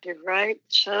perspective, right?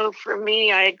 So for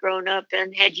me, I had grown up,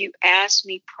 and had you asked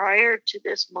me prior to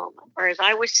this moment, or as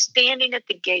I was standing at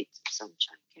the gates of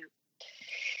Sunshine Camp,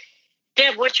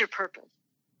 Deb, what's your purpose?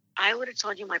 I would have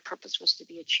told you my purpose was to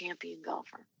be a champion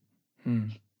golfer,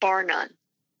 bar none.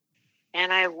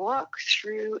 And I walked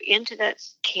through into that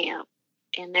camp,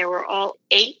 and there were all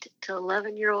 8 to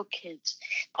 11-year-old kids.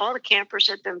 All the campers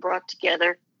had been brought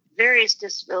together, various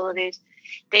disabilities.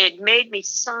 They had made me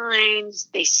signs.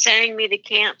 They sang me the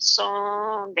camp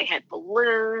song. They had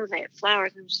balloons. They had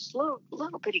flowers. There was this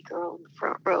little bitty girl in the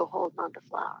front row holding on to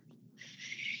flowers.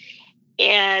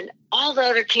 And all the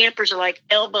other campers are like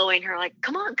elbowing her, like,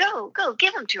 come on, go,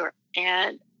 give them to her.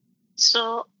 And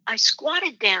so I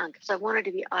squatted down because I wanted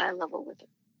to be eye level with her.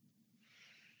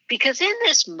 Because in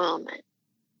this moment,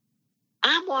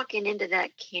 I'm walking into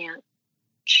that camp,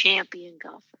 champion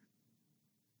golfer.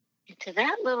 And to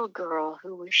that little girl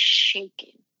who was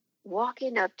shaking,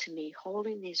 walking up to me,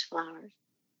 holding these flowers,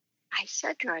 I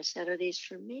said to her, are these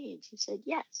for me? And she said,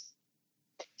 yes.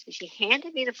 So she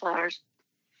handed me the flowers.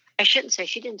 She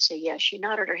didn't say yes. She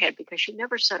nodded her head because she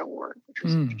never said a word, which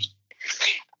was interesting.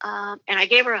 And I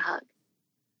gave her a hug.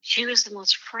 She was the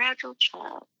most fragile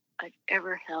child I've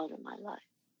ever held in my life.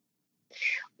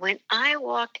 When I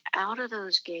walked out of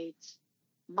those gates,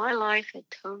 my life had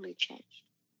totally changed.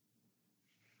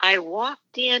 I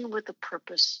walked in with a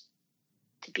purpose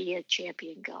to be a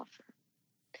champion golfer.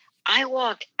 I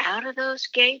walked out of those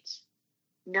gates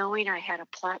knowing I had a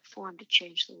platform to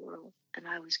change the world, and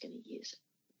I was going to use it.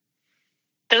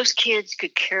 Those kids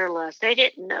could care less. They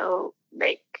didn't know.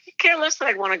 They could care less that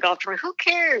I'd won a golf tournament. Who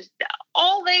cares?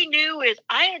 All they knew is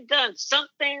I had done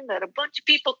something that a bunch of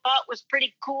people thought was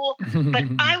pretty cool, but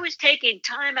I was taking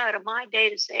time out of my day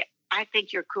to say, I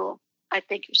think you're cool. I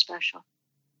think you're special.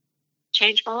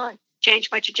 Changed my life.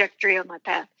 Changed my trajectory on my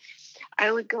path.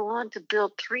 I would go on to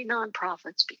build 3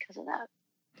 nonprofits because of that.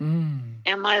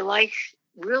 And my life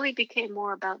really became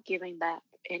more about giving back.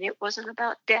 And it wasn't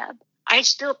about Deb. I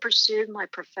still pursued my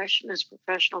profession as a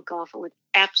professional golfer with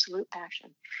absolute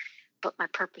passion, but my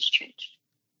purpose changed.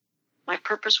 My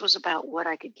purpose was about what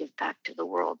I could give back to the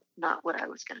world, not what I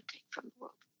was going to take from the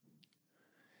world.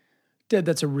 Deb,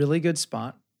 that's a really good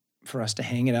spot for us to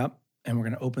hang it up, and we're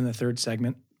going to open the third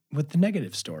segment with the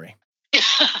negative story.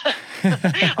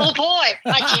 Oh boy,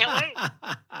 I can't wait.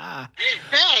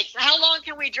 Thanks. How long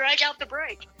can we drag out the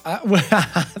break?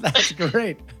 That's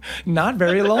great. Not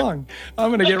very long. I'm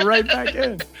going to get right back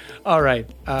in. All right.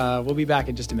 We'll be back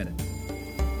in just a minute.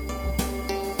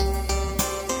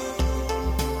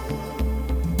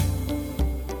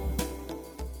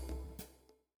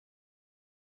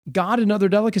 God and Other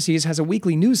Delicacies has a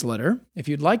weekly newsletter. If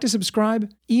you'd like to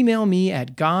subscribe, email me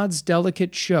at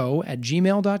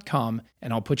godsdelicateshow@gmail.com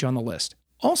and I'll put you on the list.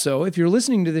 Also, if you're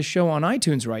listening to this show on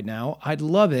iTunes right now, I'd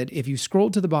love it if you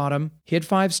scrolled to the bottom, hit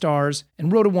 5 stars, and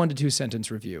wrote a 1 to 2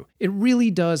 sentence review. It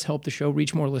really does help the show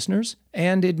reach more listeners,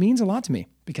 and it means a lot to me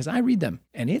because I read them,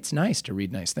 and it's nice to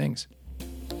read nice things.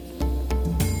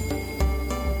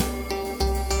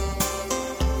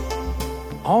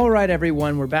 All right,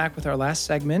 everyone, we're back with our last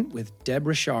segment with Deb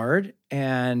Richard,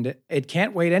 and it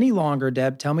can't wait any longer.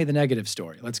 Deb, tell me the negative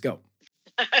story. Let's go.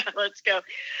 Let's go.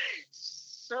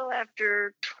 So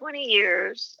after 20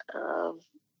 years of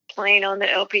playing on the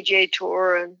LPGA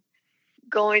Tour and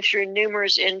going through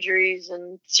numerous injuries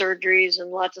and surgeries and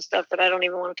lots of stuff that I don't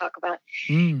even want to talk about,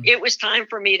 it was time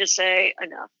for me to say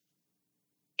enough.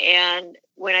 And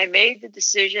when I made the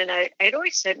decision, I'd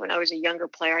always said when I was a younger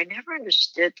player, I never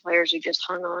understood players who just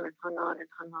hung on and hung on and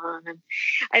hung on.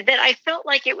 And then I felt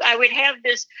like I would have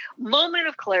this moment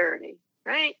of clarity,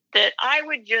 right? That I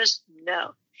would just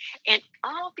know. And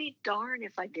I'll be darned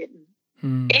if I didn't.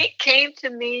 It came to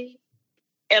me,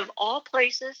 of all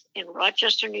places, in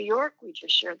Rochester, New York. We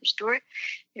just shared the story.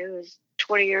 It was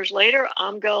 20 years later.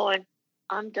 I'm going,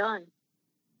 I'm done.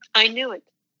 I knew it.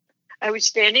 I was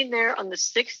standing there on the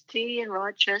 6th tee in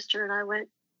Rochester, and I went,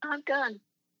 I'm done.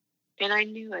 And I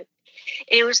knew it.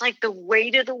 It was like the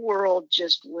weight of the world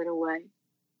just went away.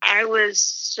 I was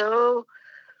so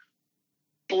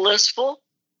blissful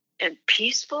and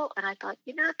peaceful, and I thought,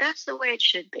 that's the way it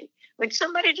should be. When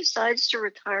somebody decides to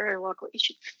retire and walk away, it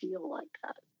should feel like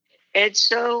that. And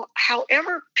so,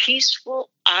 however peaceful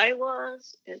I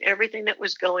was and everything that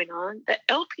was going on, the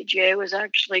LPGA was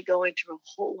actually going through a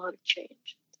whole lot of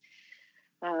change.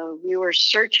 We were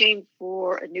searching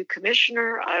for a new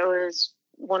commissioner. I was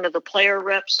one of the player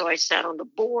reps, so I sat on the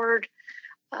board.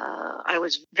 I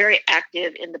was very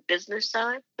active in the business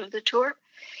side of the tour.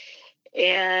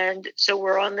 And so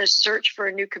we're on this search for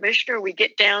a new commissioner. We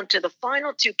get down to the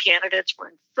final 2 candidates. We're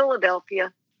in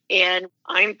Philadelphia, and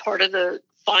I'm part of the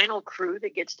final crew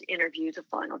that gets to interview the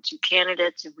final 2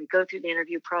 candidates. And we go through the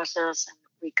interview process, and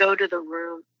we go to the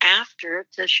room after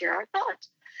to share our thoughts.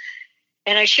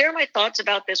 And I share my thoughts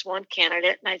about this one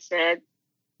candidate, and I said,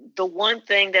 the one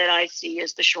thing that I see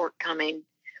as the shortcoming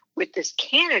with this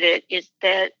candidate is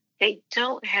that they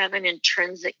don't have an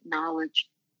intrinsic knowledge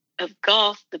of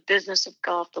golf, the business of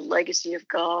golf, the legacy of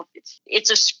golf.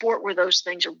 It's a sport where those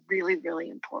things are really, really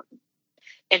important,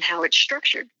 and how it's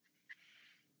structured.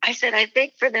 I said, I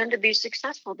think for them to be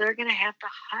successful, they're going to have to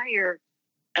hire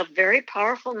a very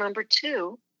powerful number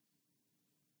 2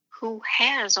 who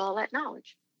has all that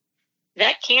knowledge.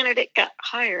 That candidate got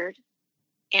hired,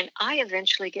 and I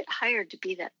eventually get hired to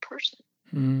be that person.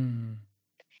 And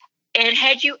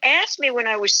had you asked me when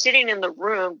I was sitting in the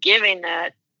room giving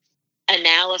that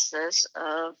analysis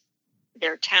of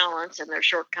their talents and their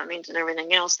shortcomings and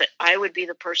everything else, that I would be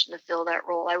the person to fill that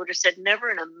role, I would have said never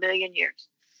in a million years.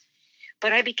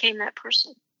 But I became that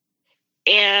person.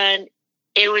 And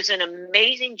it was an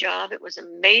amazing job. It was an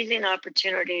amazing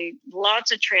opportunity,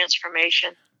 lots of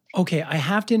transformation. Okay, I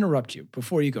have to interrupt you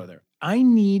before you go there. I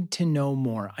need to know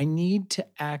more. I need to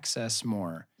access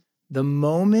more. The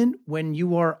moment when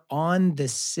you are on the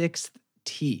 6th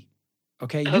tee,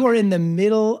 okay? You are in the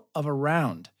middle of a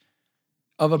round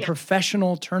of a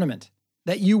professional tournament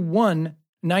that you won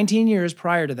 19 years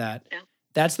prior to that.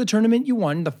 That's the tournament you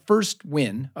won, the first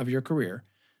win of your career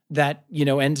that,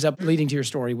 ends up leading to your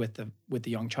story with the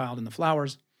young child and the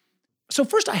flowers. So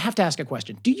first I have to ask a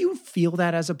question. Do you feel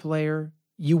that as a player,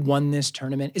 you won this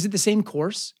tournament? Is it the same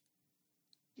course?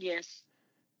 Yes.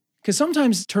 Because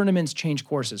sometimes tournaments change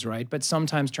courses, right? But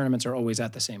sometimes tournaments are always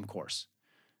at the same course.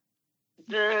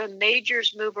 The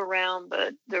majors move around,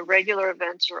 but the regular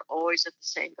events are always at the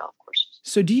same golf courses.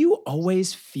 So do you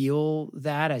always feel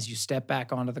that as you step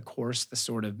back onto the course, the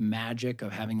sort of magic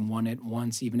of having won it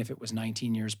once, even if it was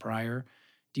 19 years prior?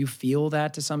 Do you feel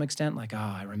that to some extent? Like,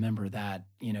 I remember that,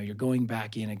 you're going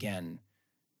back in again.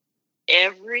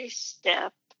 Every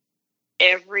step,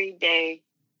 every day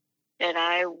that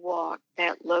I walked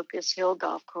that Locust Hill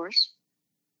golf course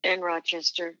in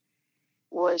Rochester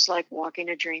was like walking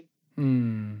a dream.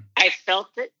 I felt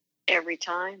it every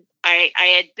time. I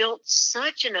had built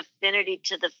such an affinity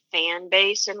to the fan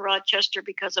base in Rochester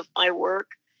because of my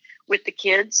work with the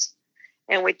kids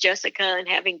and with Jessica, and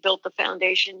having built the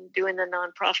foundation, doing the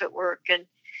nonprofit work and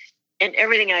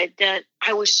everything I had done.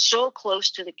 I was so close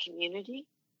to the community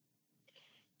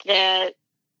that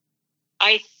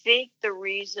I think the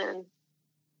reason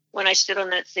when I stood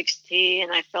on that 6th tee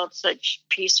and I felt such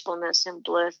peacefulness and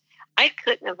bliss, I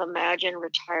couldn't have imagined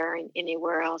retiring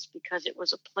anywhere else, because it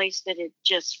was a place that had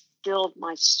just filled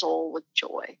my soul with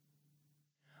joy.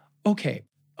 Okay,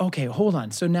 hold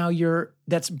on. So now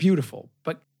that's beautiful.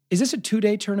 But is this a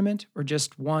 2-day tournament or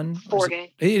just one?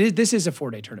 4-day. This is a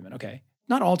 4-day tournament. Okay.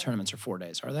 Not all tournaments are 4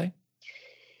 days, are they?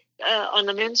 On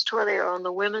the men's tour, they are. On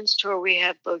the women's tour, we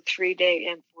have both 3-day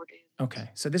and 4-day. Okay.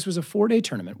 So this was a 4-day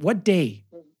tournament. What day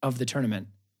of the tournament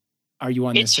are you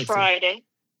on this? It's Friday.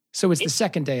 So it's the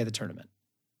second day of the tournament.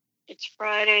 It's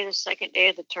Friday, the second day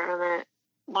of the tournament.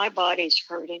 My body's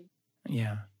hurting.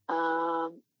 Yeah.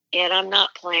 And I'm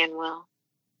not playing well.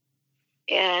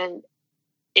 And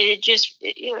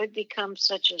it becomes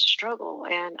such a struggle.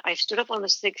 And I stood up on the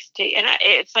 6th tee, and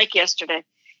it's like yesterday.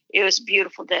 It was a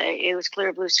beautiful day. It was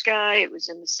clear blue sky. It was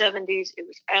in the 70s. It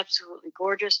was absolutely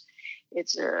gorgeous.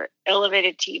 It's a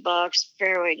elevated tee box.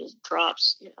 Fairway just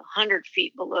drops 100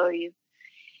 feet below you.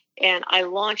 And I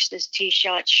launched this tee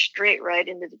shot straight right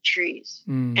into the trees.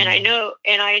 And I know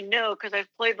because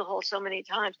I've played the hole so many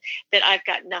times that I've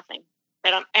got nothing,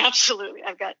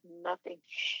 I've got nothing.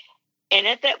 And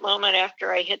at that moment,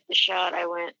 after I hit the shot, I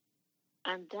went,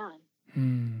 I'm done.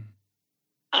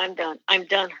 I'm done. I'm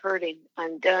done hurting.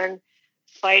 I'm done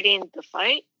fighting the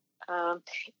fight.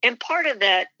 And part of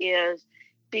that is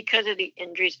because of the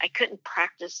injuries, I couldn't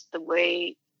practice the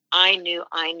way I knew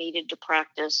I needed to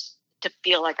practice to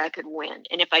feel like I could win.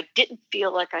 And if I didn't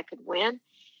feel like I could win,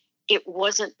 it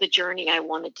wasn't the journey I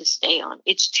wanted to stay on.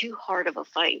 It's too hard of a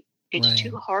fight. It's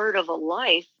too hard of a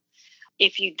life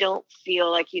if you don't feel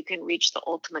like you can reach the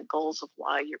ultimate goals of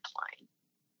why you're playing.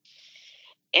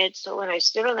 And so when I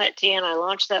stood on that tee and I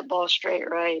launched that ball straight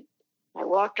right, I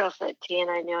walked off that tee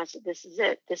and I knew, I said, this is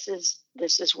it. This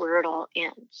is where it all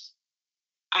ends.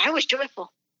 I was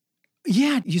joyful.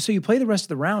 Yeah. So you play the rest of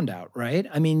the round out, right?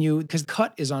 I mean, because the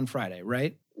cut is on Friday,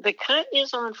 right? The cut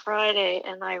is on Friday.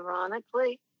 And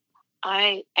ironically,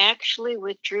 I actually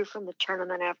withdrew from the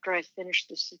tournament after I finished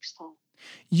the 6th hole.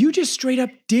 You just straight up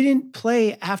didn't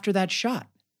play after that shot.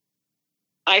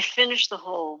 I finished the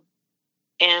hole.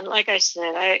 And like I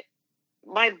said,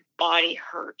 my body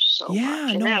hurt so much.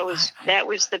 And that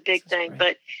was the big thing. Great.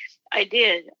 But I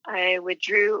did. I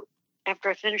withdrew after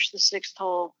I finished the 6th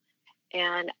hole.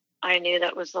 And I knew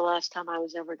that was the last time I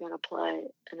was ever going to play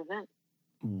an event.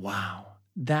 Wow.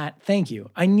 Thank you.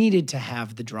 I needed to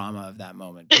have the drama of that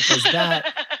moment, because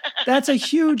that's a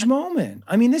huge moment.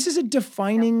 I mean, this is a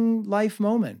defining life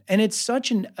moment, and it's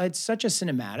such a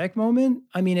cinematic moment.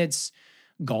 I mean,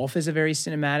 golf is a very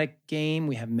cinematic game.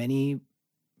 We have many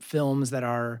films that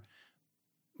are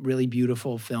really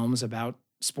beautiful films about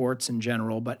sports in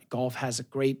general, but golf has a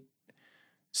great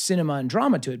cinema and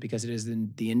drama to it because it is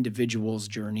the individual's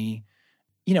journey.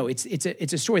 It's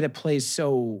a story that plays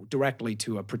so directly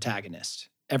to a protagonist.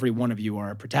 Every one of you are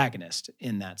a protagonist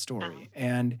in that story.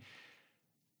 And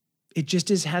it just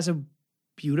has a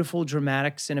beautiful,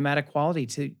 dramatic, cinematic quality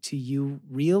to you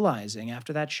realizing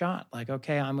after that shot, like,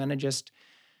 okay, I'm going to just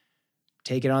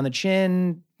take it on the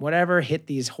chin, whatever, hit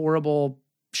these horrible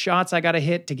shots I got to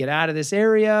hit to get out of this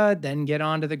area, then get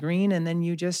onto the green. And then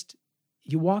you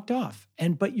walked off,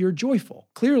 but you're joyful.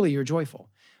 Clearly you're joyful,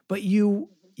 but you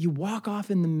walk off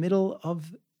in the middle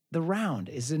of the round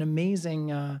is an amazing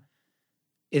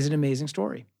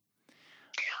story.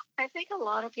 I think a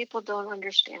lot of people don't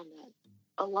understand that.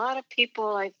 A lot of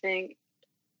people, I think,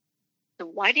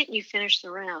 why didn't you finish the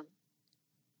round?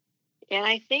 And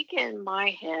I think in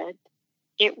my head,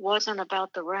 it wasn't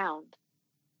about the round.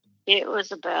 It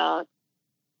was about,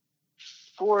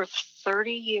 for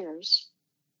 30 years,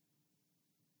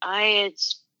 I had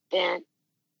spent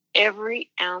every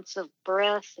ounce of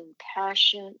breath and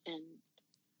passion and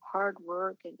hard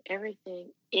work and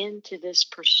everything into this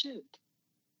pursuit.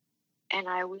 And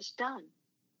I was done.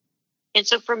 And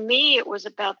so for me, it was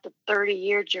about the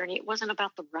 30-year journey. It wasn't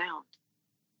about the round.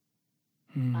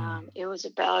 It was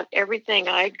about everything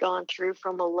I'd gone through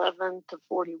from 11 to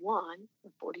 41,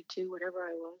 or 42, whatever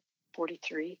I was,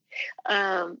 43.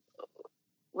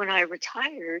 When I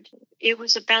retired, it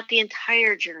was about the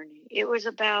entire journey. It was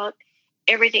about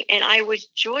everything. And I was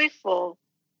joyful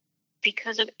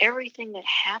because of everything that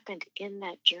happened in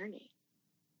that journey.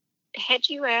 Had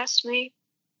you asked me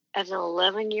as an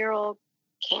 11-year-old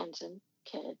Kansan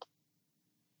kid,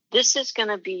 this is going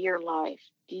to be your life.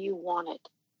 Do you want it?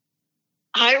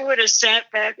 I would have sat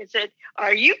back and said,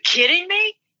 are you kidding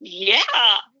me? Yeah.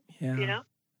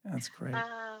 That's great.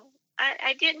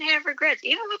 I didn't have regrets,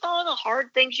 even with all the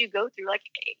hard things you go through. Like,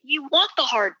 you want the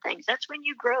hard things. That's when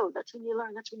you grow. That's when you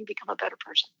learn. That's when you become a better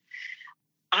person.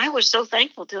 I was so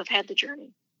thankful to have had the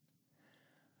journey.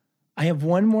 I have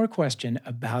one more question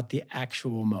about the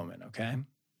actual moment, okay?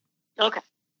 Okay.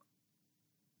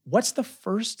 What's the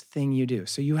first thing you do?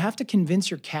 So you have to convince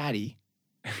your caddy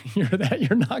that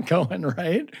you're not going,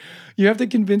 right? You have to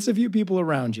convince a few people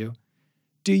around you.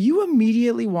 Do you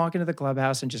immediately walk into the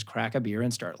clubhouse and just crack a beer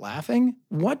and start laughing?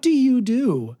 What do you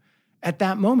do at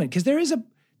that moment? Because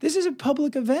this is a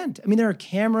public event. I mean, there are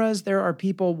cameras, there are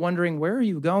people wondering, where are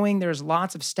you going? There's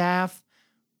lots of staff.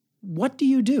 What do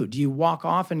you do? Do you walk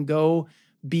off and go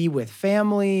be with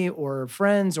family or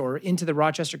friends or into the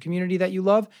Rochester community that you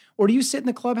love? Or do you sit in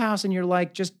the clubhouse and you're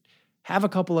like, just have a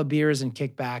couple of beers and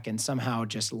kick back and somehow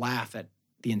just laugh at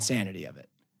the insanity of it?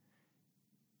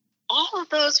 All of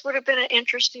those would have been an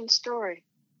interesting story.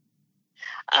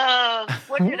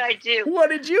 What did I do? What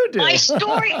did you do? My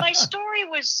story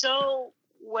was so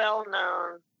well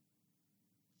known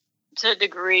to a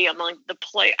degree among the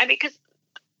players. I mean, because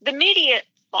the media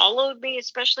followed me,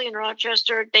 especially in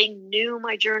Rochester. They knew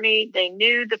my journey. They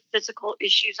knew the physical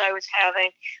issues I was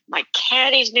having. My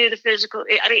caddies knew the physical.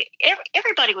 I mean,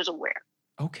 everybody was aware.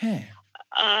 Okay.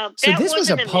 So this was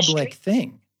a public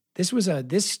thing.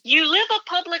 You live a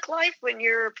public life when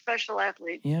you're a professional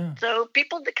athlete. Yeah. So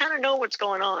people kind of know what's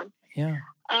going on. Yeah.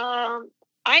 I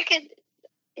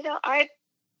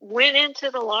went into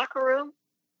the locker room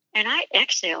and I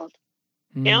exhaled,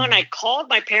 and I called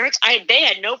my parents. They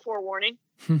had no forewarning.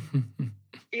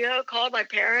 Called my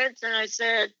parents and I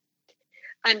said,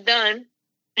 I'm done.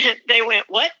 They went,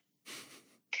 what?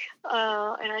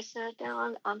 And I said,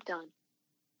 no, I'm done.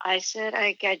 I said,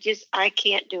 I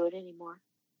can't do it anymore.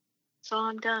 So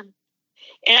I'm done.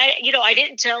 And I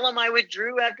didn't tell them I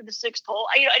withdrew after the 6th hole.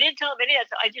 I didn't tell them any of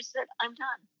that. I just said, I'm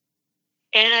done.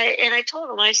 And I told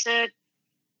them, I said,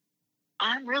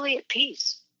 I'm really at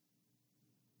peace.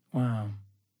 Wow.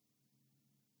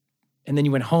 And then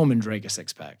you went home and drank a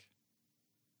 6-pack.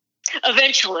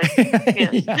 Eventually.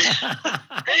 Yes.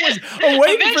 I'm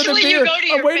waiting for the beer.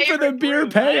 I'm waiting for the beer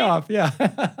payoff. Right? Yeah.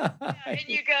 And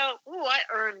you go, ooh, I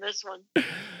earned this one.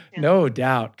 Yeah. No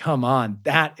doubt. Come on.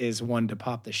 That is one to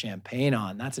pop the champagne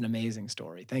on. That's an amazing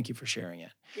story. Thank you for sharing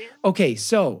it. Yeah. Okay,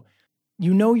 so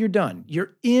you're done.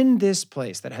 You're in this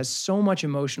place that has so much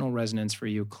emotional resonance for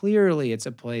you. Clearly, it's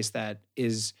a place that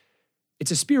it's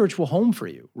a spiritual home for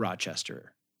you,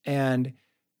 Rochester. And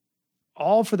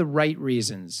all for the right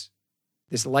reasons.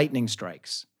 This lightning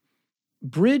strikes.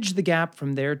 Bridge the gap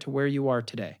from there to where you are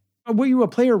today. Were you a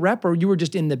player rep or you were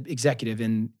just in the executive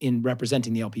in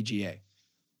representing the LPGA?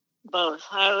 Both.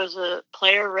 I was a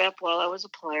player rep while I was a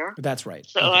player. That's right.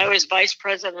 So okay. I was vice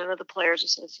president of the Players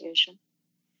Association.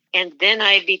 And then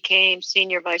I became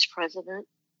senior vice president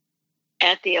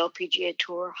at the LPGA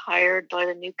Tour, hired by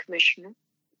the new commissioner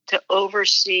to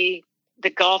oversee the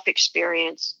golf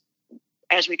experience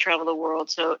as we travel the world.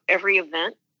 So every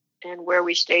event and where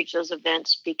we stage those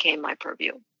events became my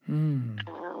purview.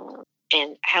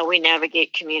 And how we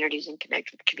navigate communities and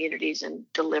connect with communities and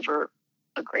deliver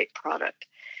a great product.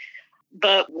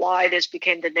 But why this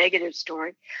became the negative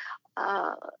story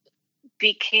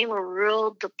became a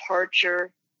real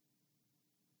departure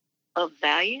of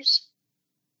values,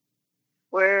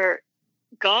 where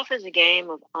golf is a game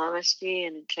of honesty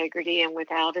and integrity, and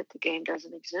without it, the game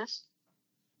doesn't exist.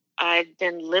 I've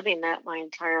been living that my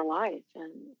entire life.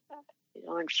 And,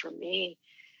 and for me,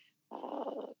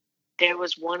 there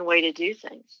was one way to do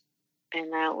things.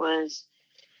 And that was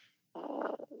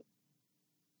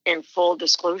in full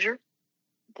disclosure,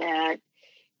 that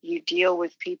you deal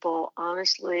with people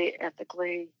honestly,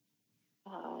 ethically,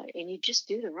 and you just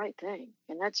do the right thing.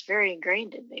 And that's very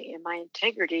ingrained in me. And my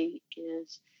integrity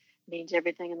means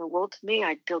everything in the world to me.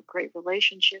 I built great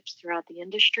relationships throughout the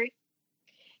industry.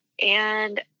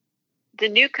 And the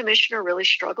new commissioner really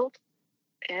struggled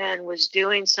and was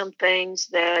doing some things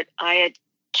that I had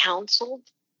counseled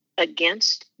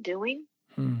against doing.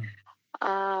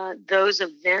 Those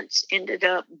events ended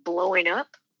up blowing up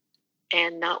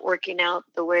and not working out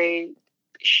the way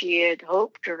she had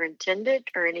hoped or intended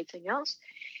or anything else.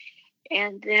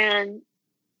 And then,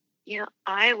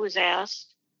 I was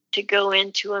asked to go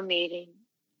into a meeting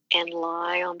and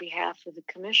lie on behalf of the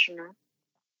commissioner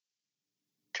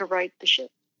to right the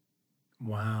ship.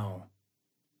 Wow.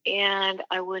 And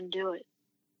I wouldn't do it.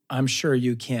 I'm sure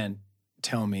you can't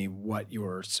tell me what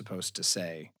you're supposed to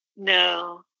say.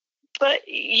 No, but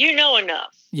you know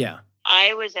enough. Yeah.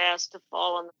 I was asked to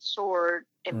fall on the sword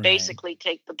and Right. basically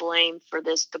take the blame for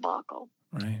this debacle.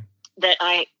 Right. That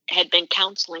I had been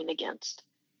counseling against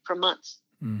for months.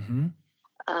 Mm-hmm.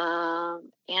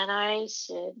 And I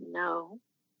said no,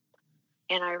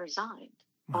 and I resigned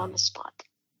on the spot.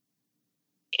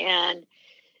 And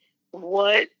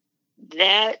what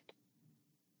that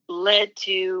led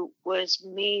to was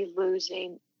me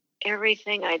losing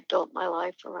everything I'd built my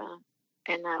life around.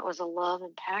 And that was a love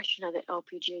and passion of the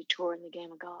LPGA Tour and the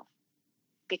game of golf,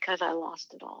 because I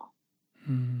lost it all.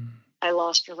 I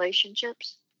lost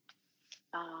relationships.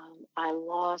 I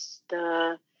lost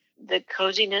the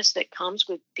coziness that comes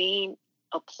with being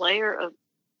a player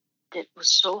that was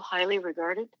so highly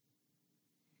regarded.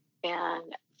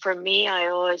 And for me, I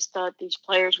always thought these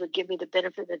players would give me the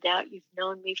benefit of the doubt. You've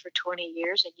known me for 20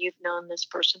 years and you've known this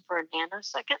person for a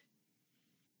nanosecond,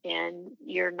 and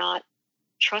you're not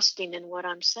trusting in what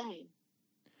I'm saying.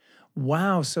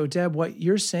 Wow. So, Deb, what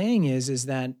you're saying is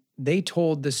that they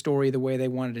told the story the way they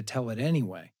wanted to tell it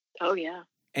anyway. Oh, yeah.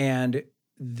 And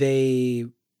they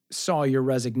saw your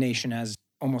resignation as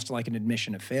almost like an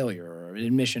admission of failure or an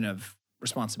admission of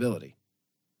responsibility.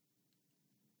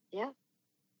 Yeah.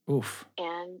 Oof.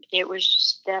 And that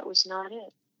was not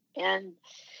it. And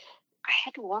I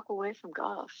had to walk away from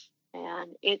golf,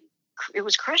 and it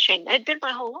was crushing. It had been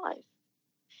my whole life.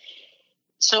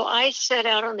 So I set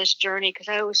out on this journey because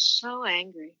I was so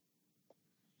angry.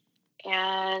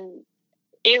 And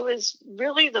it was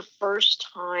really the first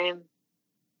time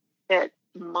that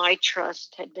my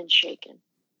trust had been shaken,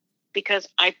 because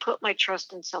I put my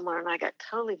trust in someone and I got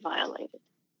totally violated.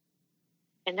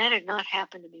 And that had not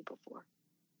happened to me before.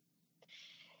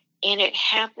 And it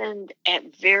happened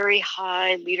at very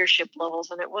high leadership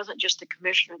levels. And it wasn't just the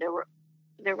commissioner.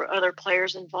 There were other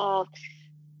players involved,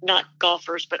 not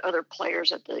golfers, but other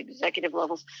players at the executive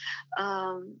levels,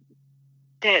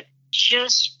 that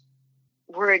just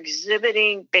were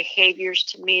exhibiting behaviors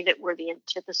to me that were the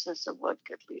antithesis of what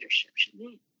good leadership should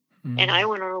mean. And I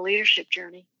went on a leadership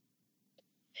journey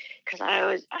because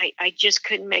I just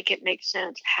couldn't make it make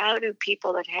sense. How do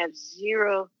people that have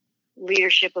zero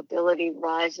leadership ability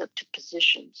rise up to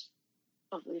positions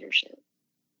of leadership?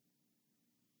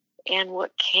 And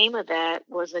what came of that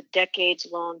was a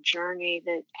decades-long journey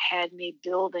that had me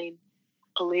building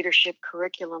a leadership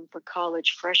curriculum for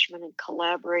college freshmen and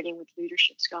collaborating with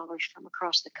leadership scholars from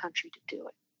across the country to do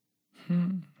it.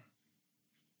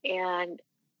 And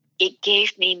it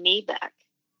gave me back.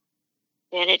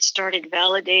 And it started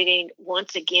validating,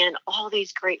 once again, all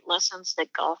these great lessons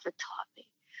that golf had taught me.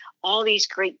 All these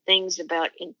great things about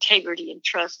integrity and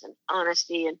trust and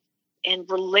honesty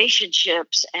and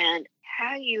relationships, and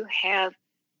how you have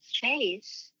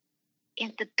faith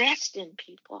in the best in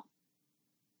people.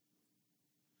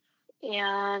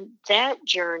 And that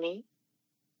journey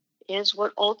is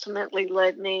what ultimately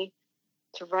led me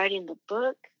to writing the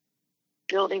book,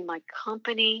 building my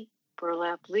company,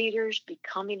 Burlap Leaders,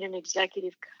 becoming an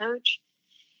executive coach,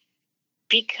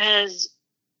 because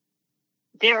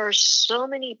there are so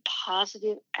many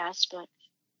positive aspects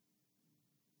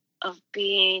of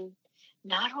being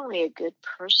not only a good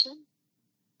person,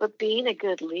 but being a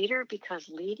good leader, because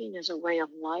leading is a way of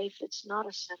life. It's not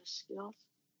a set of skills.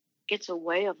 It's a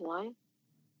way of life.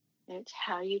 And it's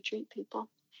how you treat people.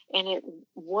 And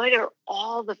what are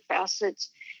all the facets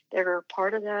that are a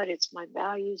part of that? It's my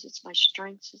values, it's my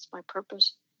strengths, it's my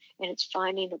purpose. And it's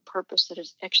finding a purpose that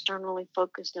is externally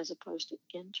focused as opposed to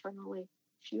internally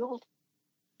fueled.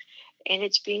 And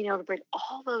it's being able to bring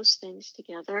all those things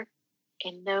together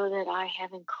and know that I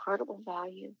have incredible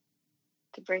value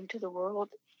to bring to the world.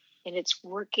 And it's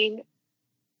working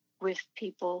with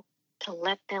people to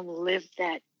let them live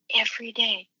that every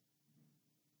day.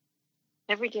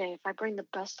 Every day, if I bring the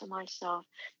best of myself,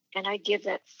 And I give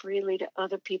that freely to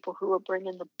other people who are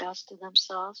bringing the best of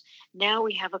themselves. Now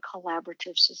we have a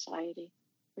collaborative society,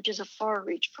 which is a far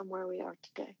reach from where we are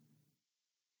today.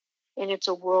 And it's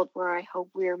a world where I hope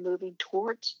we are moving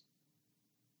towards,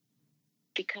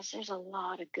 because there's a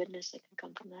lot of goodness that can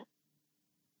come from that.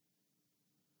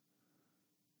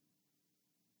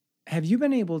 Have you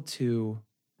been able to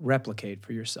replicate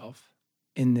for yourself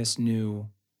in this new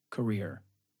career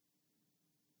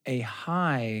a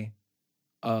high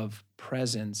of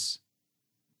presence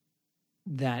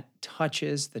that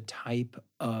touches the type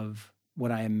of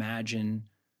what I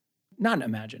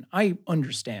I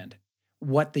understand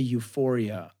what the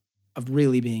euphoria of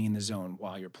really being in the zone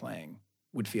while you're playing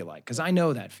would feel like? Because I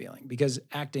know that feeling, because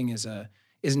acting is an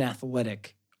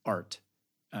athletic art.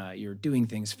 You're doing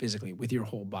things physically with your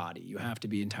whole body. You have to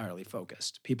be entirely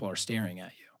focused. People are staring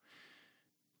at you.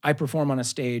 I perform on a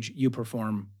stage, you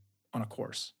perform on a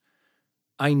course.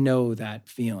 I know that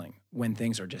feeling when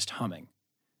things are just humming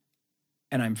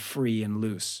and I'm free and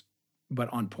loose,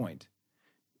 but on point.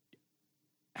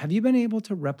 Have you been able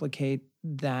to replicate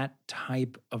that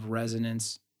type of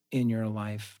resonance in your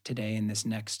life today in this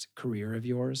next career of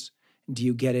yours? Do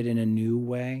you get it in a new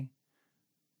way?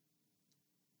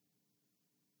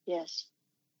 Yes.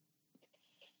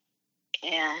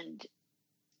 And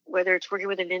whether it's working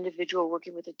with an individual,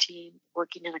 working with a team,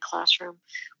 working in a classroom,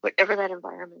 whatever that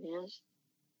environment is,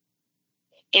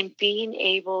 and being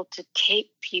able to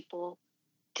take people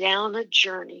down a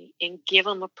journey and give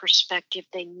them a perspective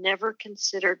they never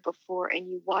considered before, and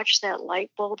you watch that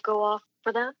light bulb go off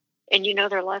for them, and you know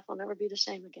their life will never be the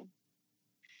same again.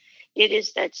 It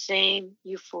is that same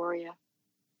euphoria.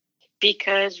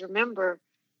 Because remember,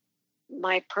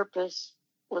 my purpose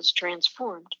was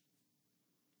transformed.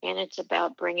 And it's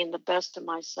about bringing the best of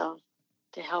myself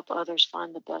to help others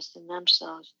find the best in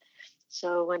themselves.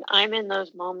 So when I'm in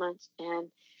those moments and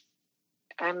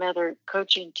I'm either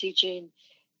coaching, teaching,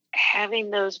 having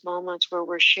those moments where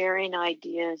we're sharing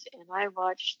ideas and I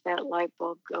watch that light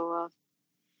bulb go off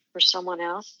for someone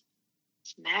else,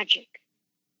 it's magic.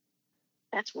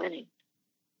 That's winning.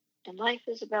 And life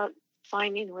is about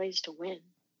finding ways to win.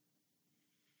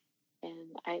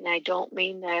 And I don't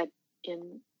mean that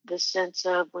in the sense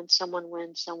of when someone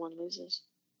wins, someone loses.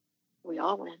 We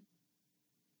all win.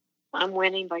 I'm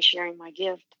winning by sharing my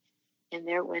gift, and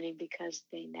they're winning because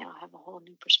they now have a whole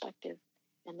new perspective,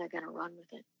 and they're going to run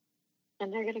with it.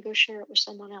 And they're going to go share it with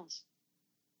someone else.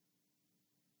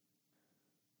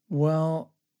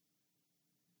 Well,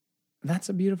 that's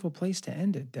a beautiful place to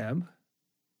end it, Deb.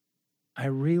 I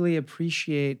really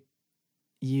appreciate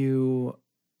you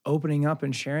opening up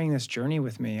and sharing this journey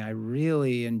with me. I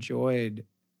really enjoyed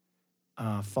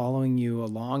following you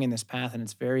along in this path, and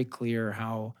it's very clear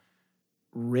how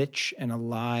rich and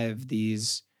alive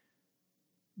these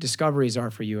discoveries are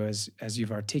for you as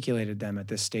you've articulated them at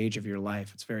this stage of your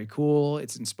life. It's very cool.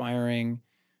 It's inspiring.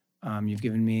 You've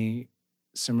given me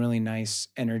some really nice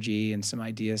energy and some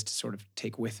ideas to sort of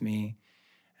take with me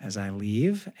as I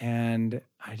leave. And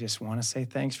I just want to say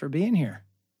thanks for being here.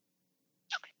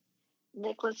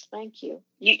 Nicholas, thank you.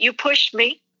 You pushed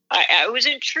me. I was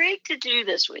intrigued to do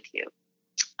this with you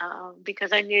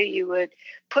because I knew you would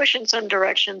push in some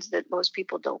directions that most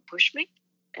people don't push me.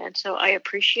 And so I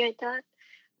appreciate that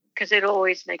because it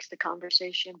always makes the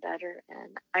conversation better.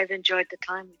 And I've enjoyed the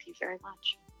time with you very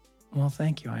much. Well,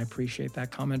 thank you. I appreciate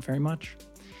that comment very much.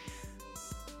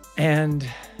 And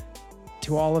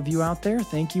to all of you out there,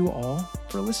 thank you all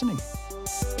for listening.